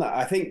 on that,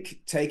 I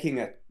think taking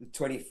a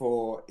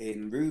 24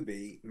 in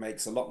Ruby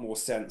makes a lot more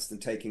sense than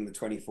taking the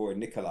 24 in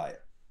Nikolai.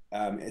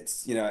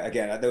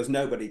 Again, there was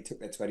nobody took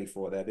their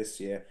 24 there this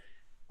year.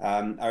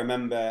 I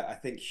remember, I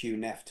think Hugh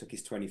Neff took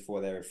his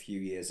 24 there a few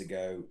years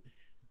ago.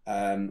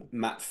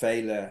 Matt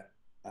Failer,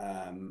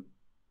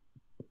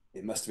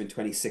 it must have been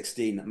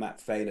 2016 that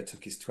Matt Failer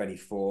took his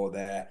 24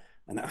 there,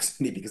 and that was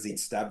only because he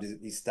stabbed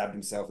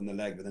himself in the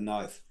leg with a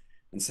knife,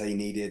 and so he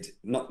needed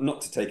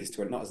not to take his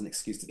 20, not as an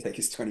excuse to take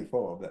his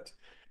 24, but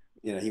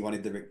he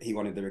wanted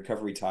the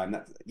recovery time.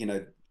 That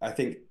I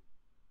think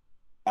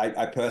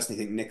I personally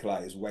think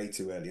Nikolai is way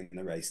too early in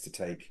the race to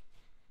take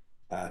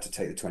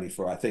the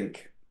 24. I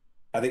think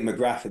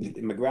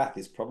McGrath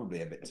is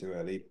probably a bit too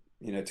early.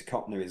 To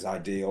Cotner is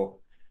ideal.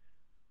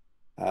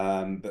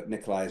 But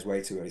Nikolai is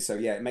way too early. So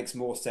yeah, it makes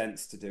more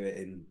sense to do it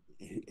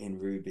in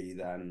Ruby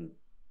than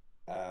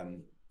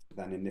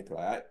in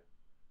Nikolai.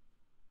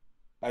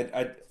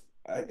 I,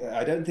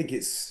 I don't think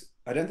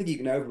you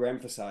can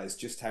overemphasize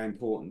just how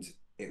important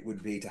it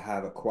would be to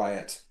have a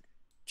quiet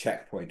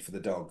checkpoint for the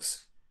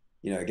dogs.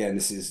 Again,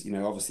 this is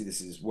obviously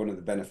this is one of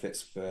the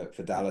benefits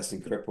for Dallas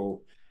and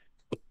Cripple.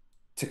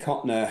 To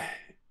Cotner,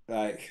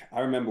 like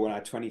I remember when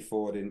I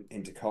 24'd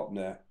into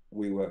Cotner,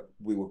 we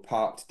were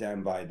parked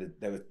down by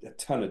there were a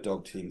ton of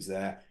dog teams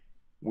there.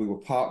 We were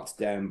parked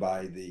down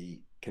by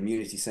the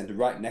community center,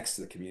 right next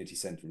to the community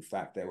center. In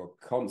fact, there were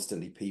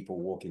constantly people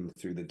walking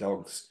through the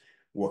dogs,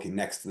 walking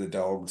next to the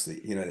dogs,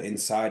 the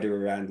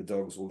insider around the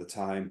dogs all the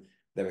time.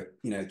 There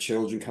were,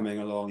 children coming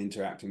along,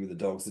 interacting with the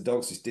dogs. The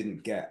dogs just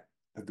didn't get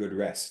a good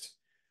rest.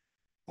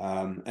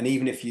 And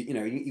even if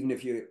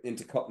you're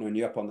into Cotton and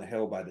you're up on the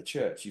hill by the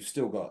church, you've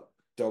still got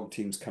dog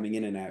teams coming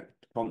in and out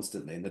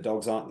constantly, and the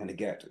dogs aren't going to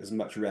get as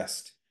much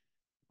rest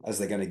as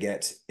they're going to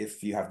get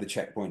if you have the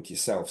checkpoint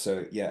yourself.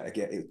 So yeah,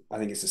 again, I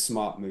think it's a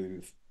smart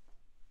move.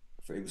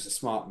 It was a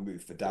smart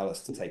move for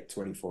Dallas to take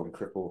 24 and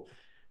Cripple,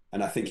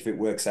 and I think if it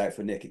works out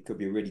for Nick, it could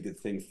be a really good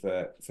thing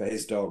for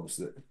his dogs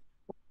that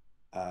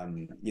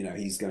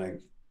he's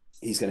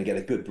gonna get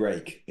a good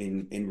break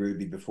in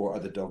Ruby before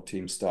other dog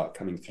teams start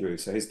coming through.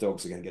 So his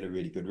dogs are going to get a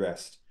really good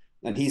rest,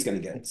 and he's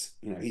going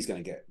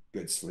to get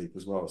good sleep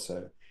as well.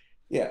 So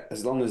yeah,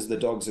 as long as the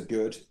dogs are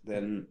good,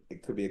 then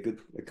it could be a good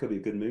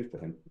move for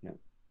him. Yeah.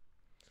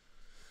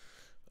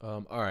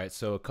 All right,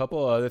 so a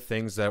couple other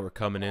things that were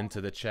coming into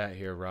the chat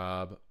here,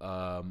 Rob.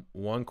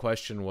 One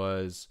question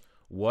was,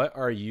 what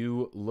are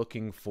you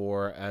looking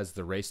for as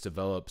the race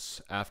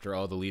develops after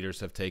all the leaders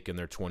have taken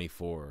their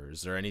 24?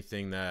 Is there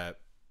anything that,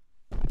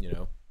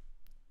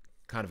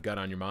 kind of got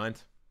on your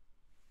mind?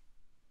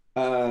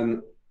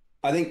 Um,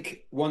 I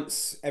think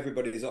once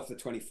everybody's off the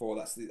 24,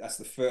 that's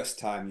the first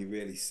time you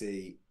really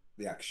see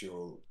the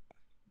actual,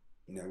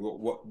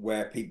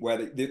 where people where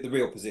the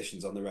real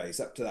positions on the race.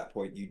 Up to that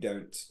point, you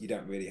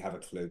don't really have a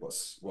clue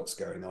what's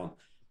going on.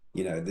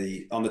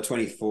 The on the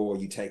 24,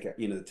 you take it,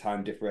 the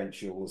time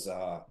differentials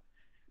are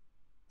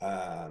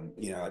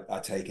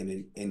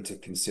taken into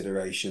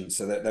consideration,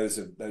 so that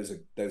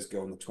those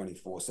go on the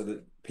 24, so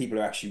that people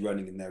are actually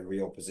running in their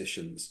real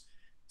positions.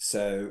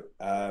 So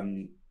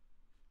and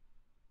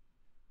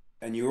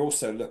you're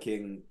also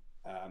looking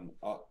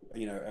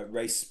at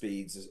race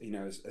speeds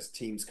as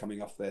teams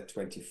coming off their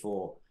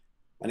 24.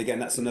 And again,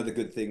 that's another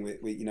good thing.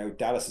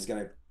 Dallas is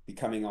going to be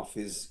coming off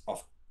his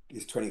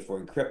 24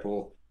 in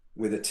Cripple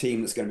with a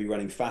team that's going to be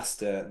running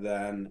faster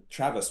than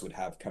Travis would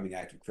have coming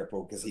out of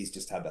Cripple, because he's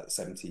just had that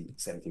 70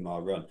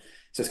 mile run.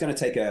 So it's going to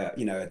take a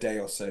day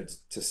or so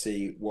to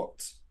see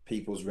what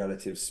people's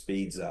relative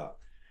speeds are.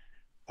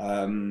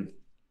 Um,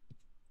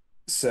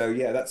 so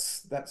yeah,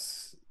 that's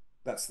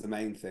the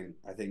main thing,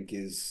 I think,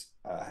 is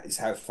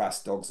how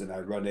fast dogs are now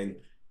running.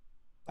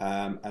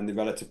 and the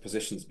relative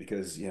positions,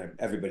 because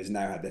everybody's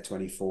now had their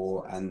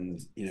 24,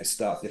 and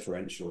start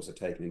differentials are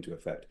taken into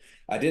effect.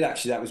 I did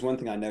actually, that was one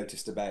thing I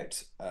noticed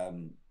about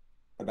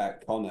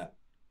Connor.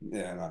 I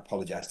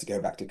apologize to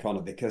go back to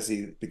Connor, because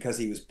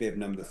he was bib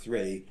number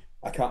 3.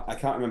 I can't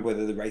remember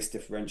whether the race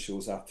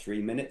differentials are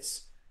 3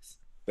 minutes,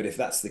 but if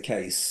that's the I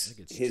case,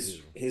 think it's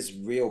two. his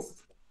real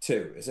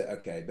 2, is it?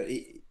 Okay, but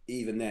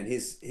even then,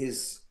 his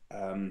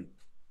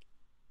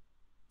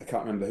I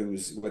can't remember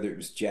whether it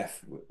was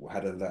Jeff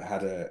had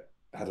a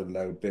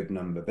low bib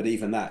number, but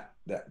even that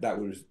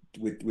was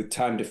with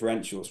time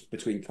differentials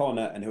between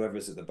Connor and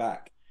whoever's at the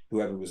back,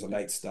 whoever was a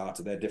late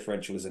starter, their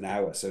differential is an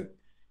hour. So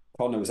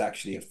Connor was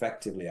actually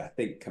effectively, I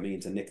think, coming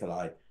into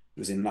Nikolai,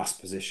 was in last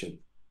position,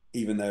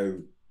 even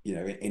though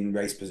in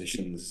race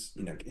positions,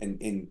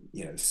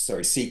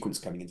 sorry, sequence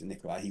coming into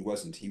Nikolai, he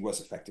wasn't. He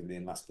was effectively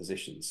in last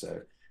position.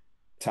 So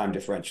time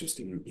differentials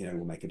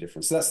will make a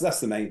difference. So that's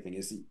the main thing,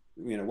 is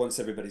once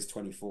everybody's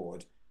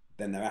 24,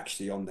 then they're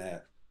actually on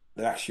their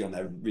their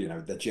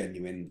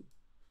genuine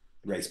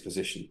race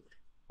position,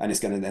 and it's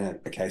going to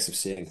then a case of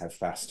seeing how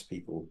fast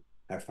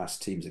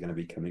teams are going to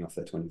be coming off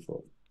their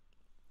 24.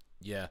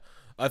 Yeah.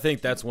 I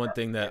think that's one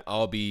thing that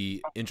I'll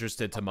be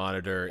interested to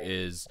monitor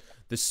is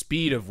the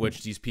speed of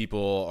which these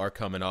people are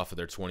coming off of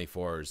their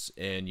 24s.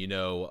 And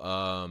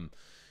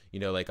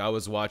like I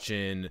was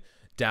watching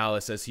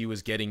Dallas as he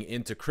was getting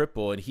into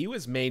cripple, and he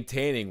was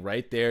maintaining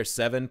right there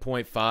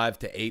 7.5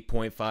 to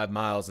 8.5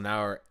 miles an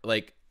hour.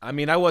 Like, I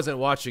mean, I wasn't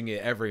watching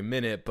it every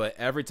minute, but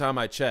every time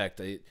I checked,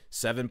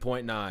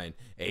 7.9,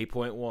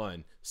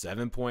 8.1,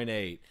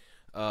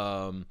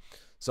 7.8.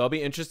 So I'll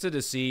be interested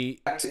to see.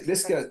 Actually,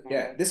 this goes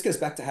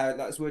back to how,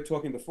 as we were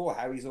talking before,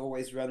 how he's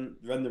always run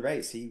the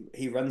race.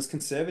 He runs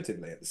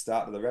conservatively at the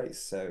start of the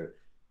race. So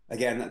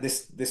again,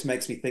 this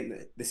makes me think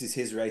that this is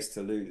his race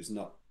to lose,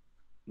 not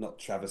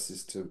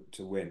Travis's to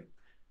win.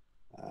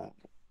 Uh,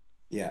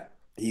 yeah,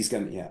 he's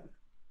gonna. Yeah,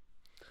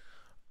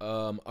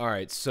 All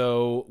right,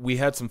 so we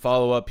had some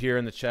follow up here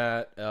in the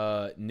chat.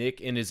 Nick,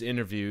 in his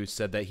interview,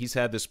 said that he's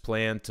had this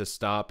plan to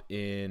stop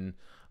in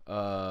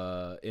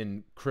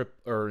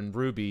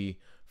Ruby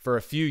for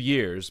a few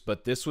years,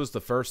 but this was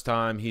the first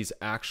time he's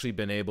actually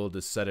been able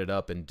to set it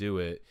up and do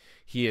it.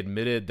 He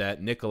admitted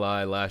that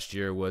Nikolai last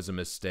year was a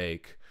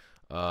mistake.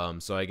 So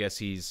I guess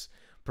he's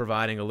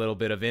providing a little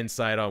bit of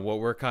insight on what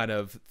we're kind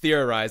of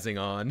theorizing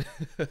on.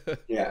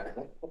 yeah.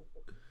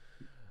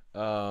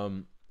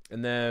 And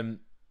then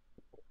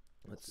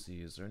let's see,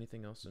 is there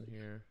anything else in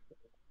here?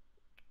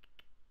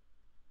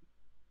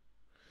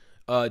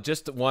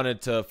 Just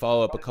wanted to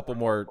follow up, a couple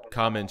more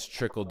comments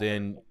trickled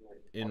in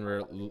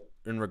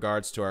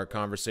regards to our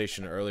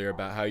conversation earlier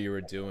about how you were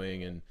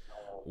doing, and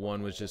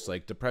one was just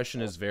like,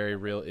 depression is a very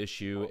real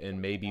issue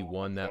and maybe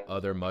one that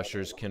other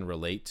mushers can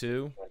relate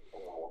to.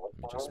 Let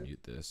me just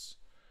mute this.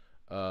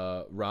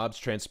 Rob's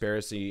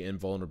transparency and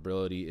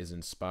vulnerability is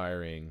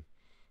inspiring.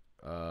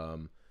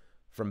 From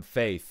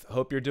Faith,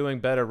 hope you're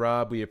doing better,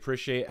 Rob. We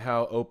appreciate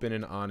how open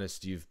and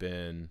honest you've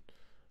been.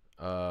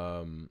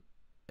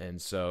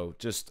 And so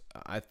just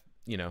I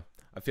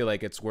feel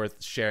like it's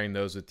worth sharing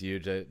those with you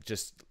to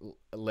just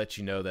let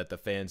you know that the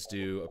fans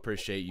do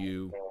appreciate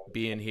you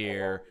being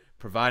here,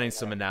 providing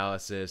some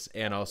analysis,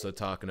 and also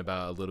talking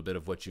about a little bit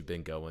of what you've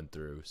been going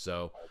through.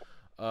 So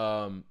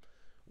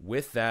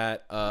with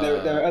that,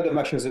 There are other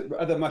mushers.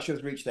 Other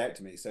mushers reached out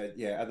to me, so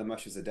yeah, other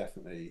mushers are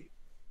definitely,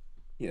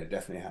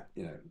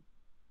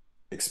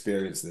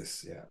 experience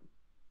this. Yeah.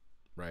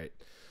 right.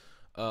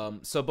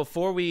 So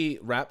before we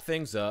wrap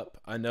things up,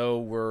 I know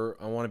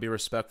I want to be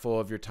respectful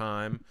of your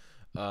time.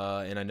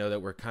 And I know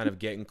that we're kind of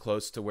getting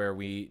close to where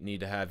we need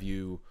to have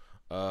you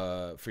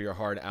for your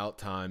hard out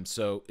time.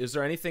 So is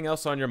there anything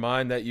else on your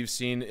mind that you've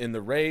seen in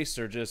the race,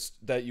 or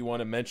just that you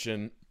want to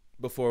mention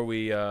before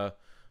we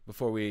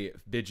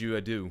bid you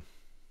adieu?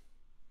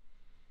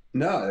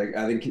 No,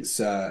 I think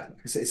it's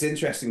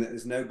interesting that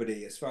there's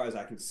nobody, as far as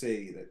I can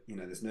see, that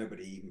there's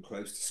nobody even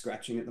close to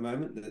scratching at the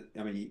moment.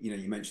 I mean,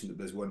 you mentioned that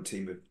there's one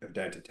team of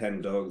down to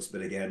 10 dogs,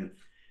 but again,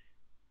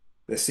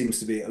 there seems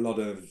to be a lot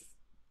of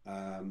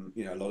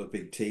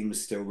big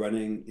teams still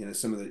running.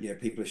 Some of the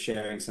people are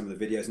sharing some of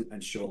the videos,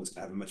 and Sean's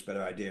gonna have a much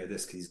better idea of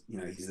this because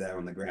he's there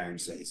on the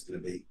ground, so he's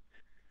going to be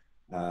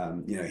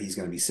he's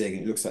going to be seeing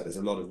it. It looks like there's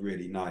a lot of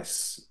really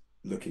nice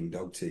looking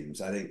dog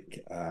teams. I think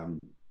I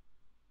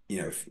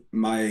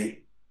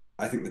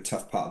think the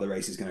tough part of the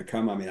race is going to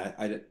come. I mean,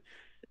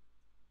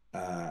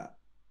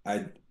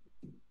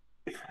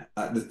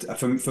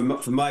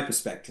 from my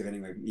perspective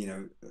anyway,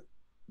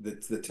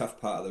 the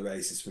tough part of the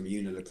race is from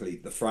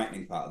Unilocleat. The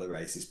frightening part of the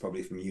race is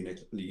probably from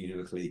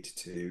Unilocleat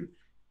to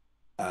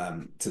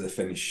the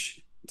finish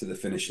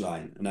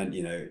line. And then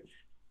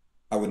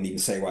I wouldn't even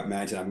say White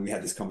Mountain. I mean, we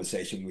had this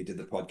conversation when we did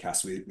the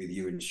podcast with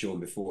you and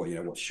Sean before.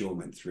 What Sean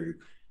went through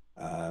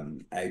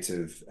out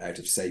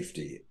of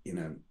safety.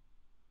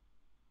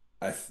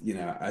 For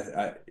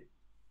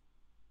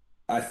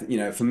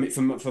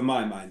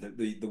my mind,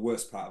 the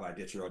worst part of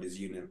Iditarod is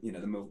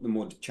the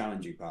more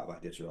challenging part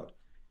of Iditarod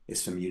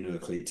is from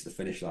Unilocleat to the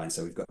finish line.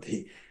 So we've got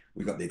the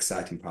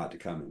exciting part to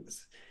come.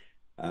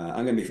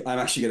 I'm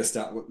actually going to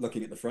start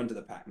looking at the front of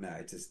the pack now.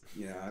 To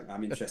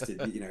I'm interested,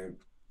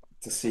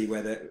 to see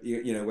whether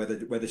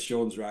whether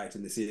Sean's right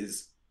and this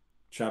is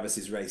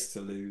Travis's race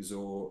to lose,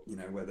 or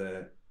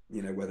whether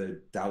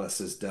Dallas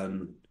has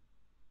done,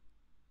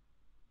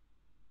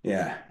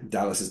 yeah,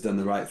 Dallas has done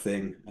the right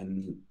thing.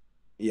 And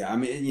yeah, I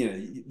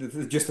mean,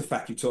 just the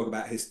fact you talk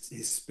about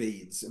his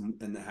speeds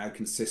and how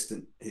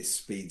consistent his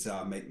speeds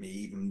are make me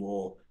even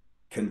more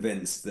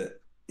convinced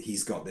that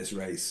he's got this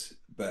race.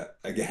 But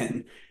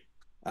again,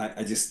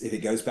 I just, if it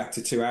goes back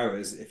to 2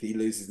 hours, if he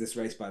loses this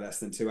race by less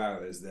than 2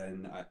 hours,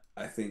 then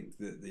I think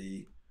that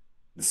the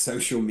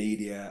social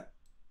media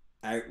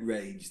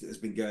outrage that has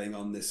been going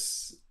on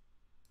this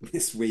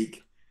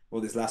week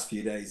or this last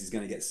few days is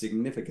going to get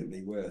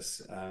significantly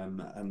worse.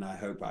 And I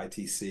hope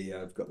ITC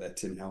have got their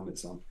tin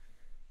helmets on.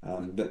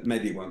 But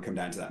maybe it won't come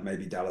down to that.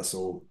 Maybe Dallas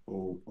will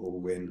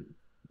win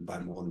by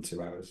more than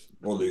 2 hours,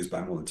 or lose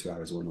by more than 2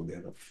 hours, one or the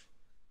other.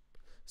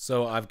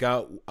 So I've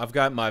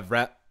got my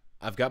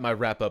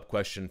wrap up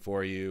question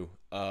for you.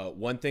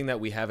 One thing that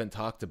we haven't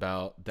talked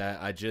about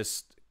that I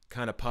just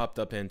kind of popped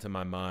up into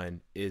my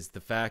mind is the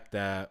fact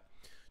that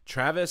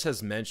Travis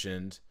has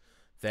mentioned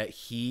that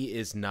he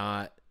is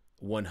not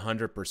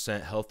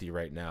 100% healthy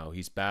right now.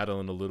 He's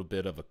battling a little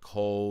bit of a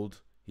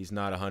cold. He's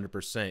not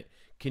 100%.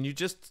 Can you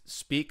just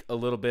speak a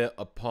little bit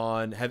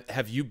upon,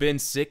 have you been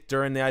sick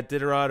during the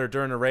Iditarod or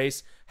during a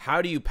race?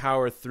 How do you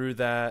power through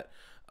that?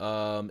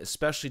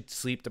 Especially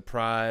sleep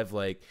deprived,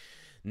 like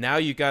now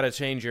you got to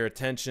change your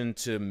attention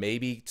to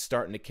maybe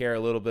starting to care a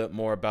little bit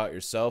more about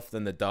yourself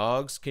than the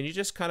dogs. Can you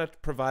just kind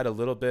of provide a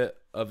little bit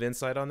of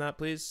insight on that,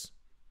 please?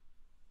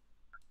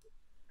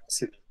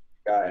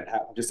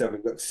 I'm just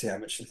having a look to see how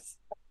much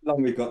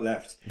long we've got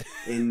left.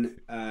 In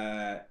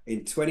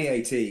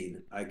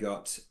 2018, I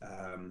got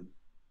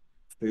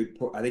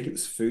I think it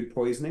was food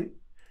poisoning.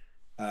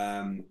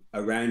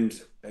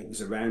 Around It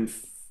was around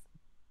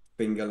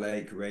Finger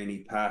Lake, Rainy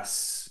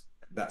Pass,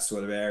 that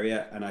sort of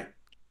area, and I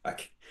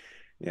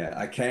yeah,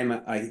 I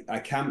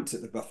camped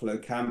at the Buffalo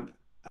camp,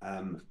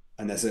 and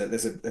there's a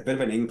bit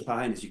of an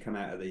incline as you come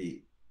out of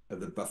the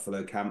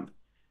Buffalo camp,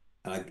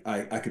 and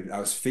I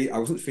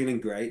wasn't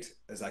feeling great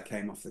as I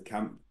came off the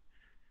camp,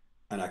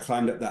 and I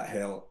climbed up that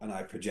hill and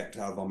I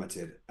projectile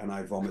vomited, and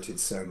I vomited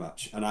so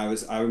much, and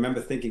I remember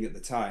thinking at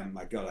the time,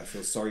 my God, I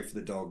feel sorry for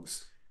the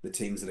dogs, the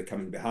teams that are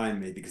coming behind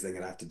me, because they're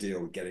going to have to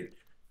deal with getting,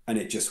 and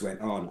it just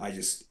went on.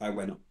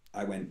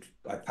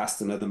 I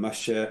passed another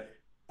musher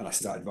and I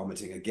started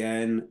vomiting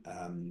again.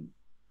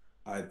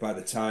 By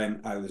the time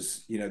I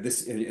was,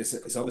 this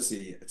it's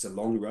obviously it's a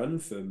long run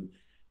from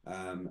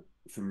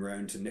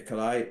Roan to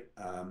Nikolai.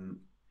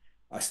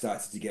 I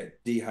started to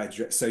get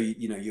dehydrated. So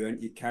you're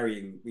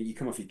carrying, when you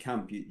come off your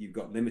camp, you've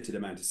got limited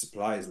amount of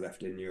supplies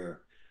left in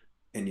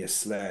your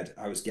sled.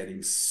 I was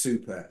getting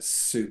super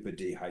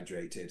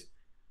dehydrated.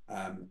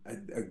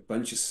 A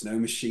bunch of snow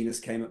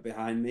machinists came up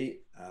behind me,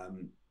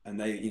 and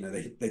they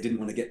didn't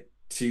want to get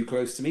too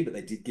close to me, but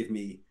they did give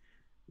me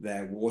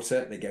their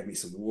water. They gave me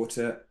some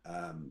water,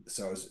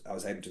 so I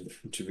was able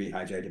to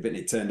rehydrate a bit. And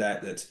it turned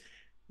out that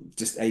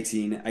just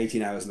 18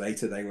 hours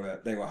later,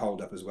 they were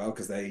holed up as well,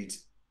 because they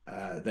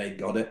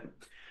got it.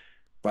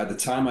 By the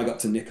time I got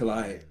to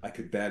Nikolai, I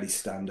could barely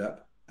stand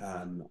up.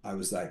 I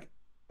was like,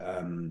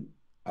 I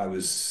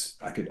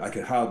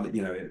could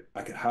hardly,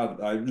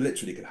 I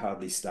literally could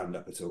hardly stand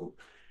up at all.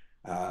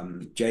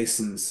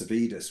 Jason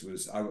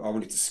Savidis I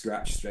wanted to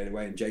scratch straight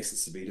away, and Jason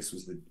Savidis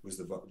was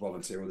the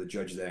volunteer or the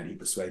judge there, and he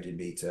persuaded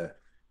me to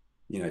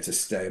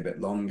stay a bit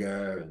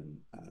longer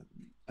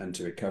and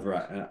to recover.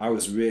 And I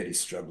was really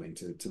struggling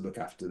to look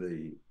after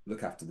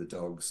the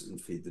dogs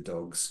and feed the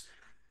dogs.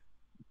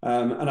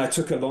 And I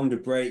took a longer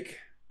break.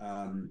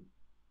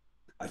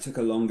 I took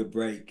a longer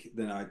break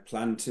than I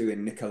planned to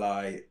in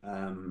Nikolai.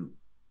 And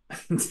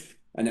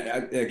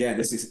again,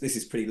 this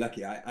is pretty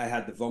lucky. I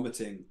had the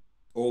vomiting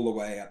all the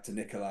way up to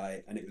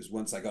Nikolai, and it was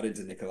once I got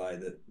into Nikolai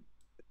that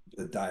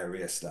the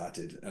diarrhea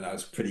started, and I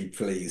was pretty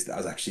pleased that I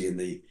was actually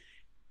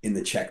in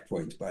the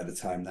checkpoint by the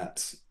time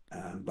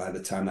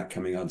that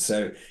coming on.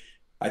 So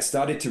I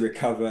started to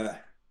recover.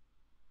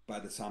 By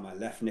the time I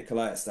left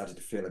Nikolai, I started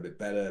to feel a bit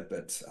better,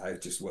 but I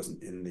just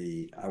wasn't in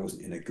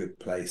a good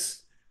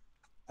place.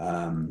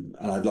 And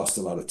I'd lost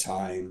a lot of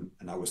time,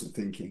 and I wasn't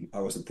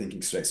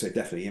thinking straight. So it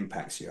definitely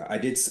impacts you. I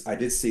did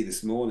see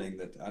this morning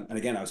that, and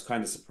again, I was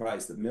kind of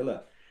surprised that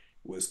Miller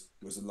was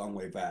a long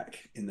way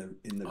back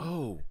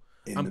Oh,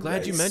 in I'm the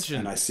glad you race,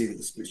 and mentioned. I see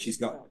that she's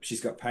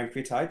got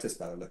pancreatitis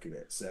by the look of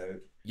it.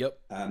 So Yep.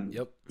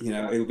 Yep.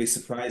 it'll be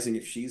surprising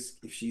if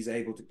she's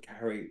able to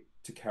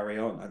carry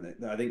on.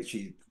 And I think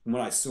from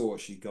what I saw,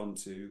 she'd gone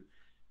to,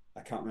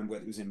 I can't remember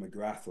whether it was in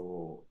McGrath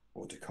or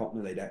to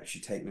Cotton. They'd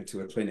actually taken her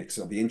to a clinic,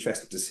 so I'll be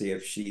interested to see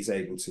if she's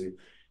able to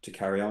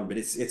carry on. But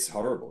it's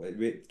horrible.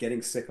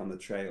 Getting sick on the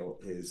trail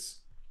is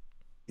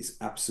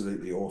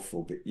absolutely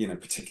awful. But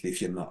particularly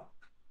if you're not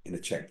in a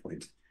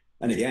checkpoint.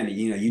 And again,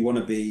 you want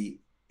to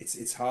be.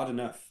 It's hard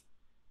enough.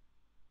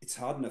 It's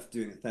hard enough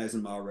doing a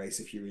 1,000-mile race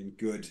if you're in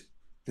good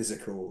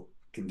physical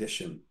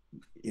condition.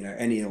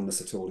 any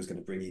illness at all is going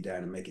to bring you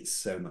down and make it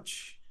so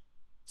much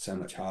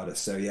harder.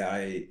 So yeah,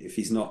 if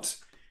he's not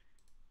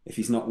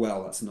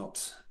well, that's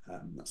not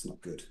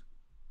good.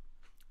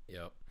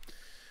 Yep.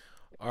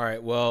 All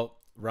right. Well,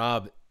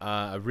 Rob,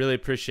 I really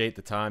appreciate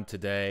the time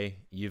today.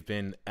 You've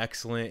been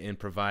excellent in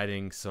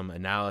providing some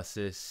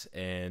analysis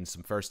and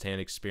some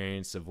firsthand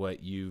experience of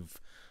what you've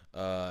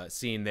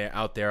seen there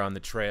out there on the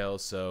trail.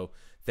 So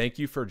thank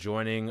you for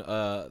joining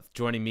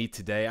me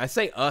today. I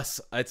say us,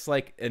 it's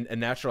like a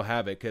natural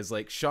habit because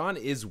like Sean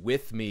is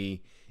with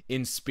me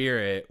in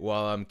spirit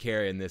while I'm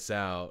carrying this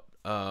out.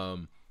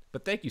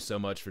 But thank you so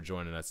much for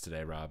joining us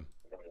today, Rob.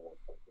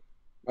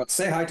 But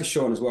say hi to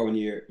Sean as well when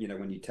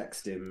you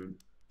text him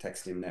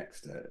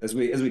next. As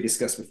we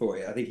discussed before,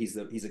 I think he's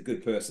a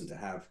good person to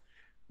have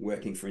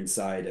working for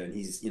Insider, and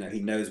he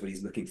knows what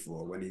he's looking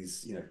for when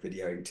he's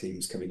videoing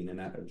teams coming in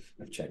and out of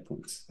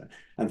checkpoints.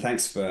 And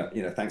thanks for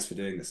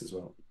doing this as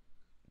well.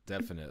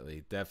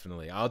 Definitely,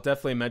 definitely. I'll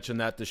definitely mention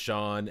that to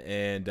Sean.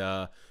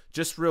 And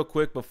just real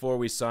quick before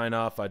we sign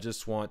off, I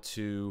just want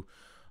to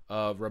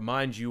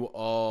remind you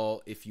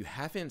all, if you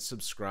haven't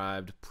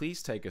subscribed,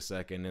 please take a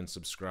second and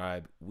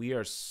subscribe. We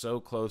are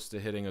so close to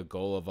hitting a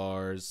goal of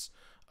ours.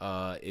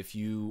 If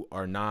you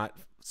are not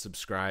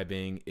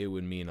subscribing, it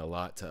would mean a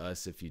lot to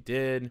us if you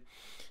did.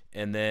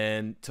 And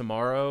then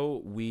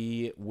tomorrow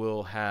we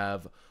will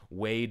have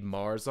Wade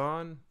Mars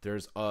on.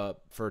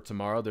 For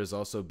tomorrow, there's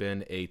also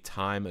been a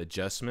time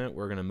adjustment.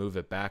 We're going to move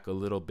it back a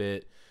little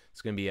bit.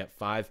 It's going to be at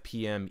 5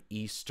 p.m.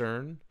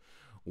 Eastern,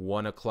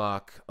 1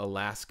 o'clock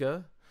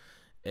Alaska.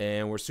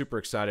 And we're super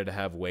excited to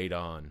have Wade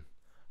on.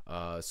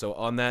 So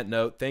on that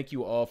note, thank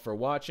you all for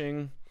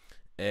watching,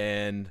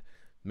 and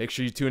make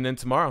sure you tune in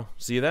tomorrow.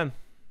 See you then.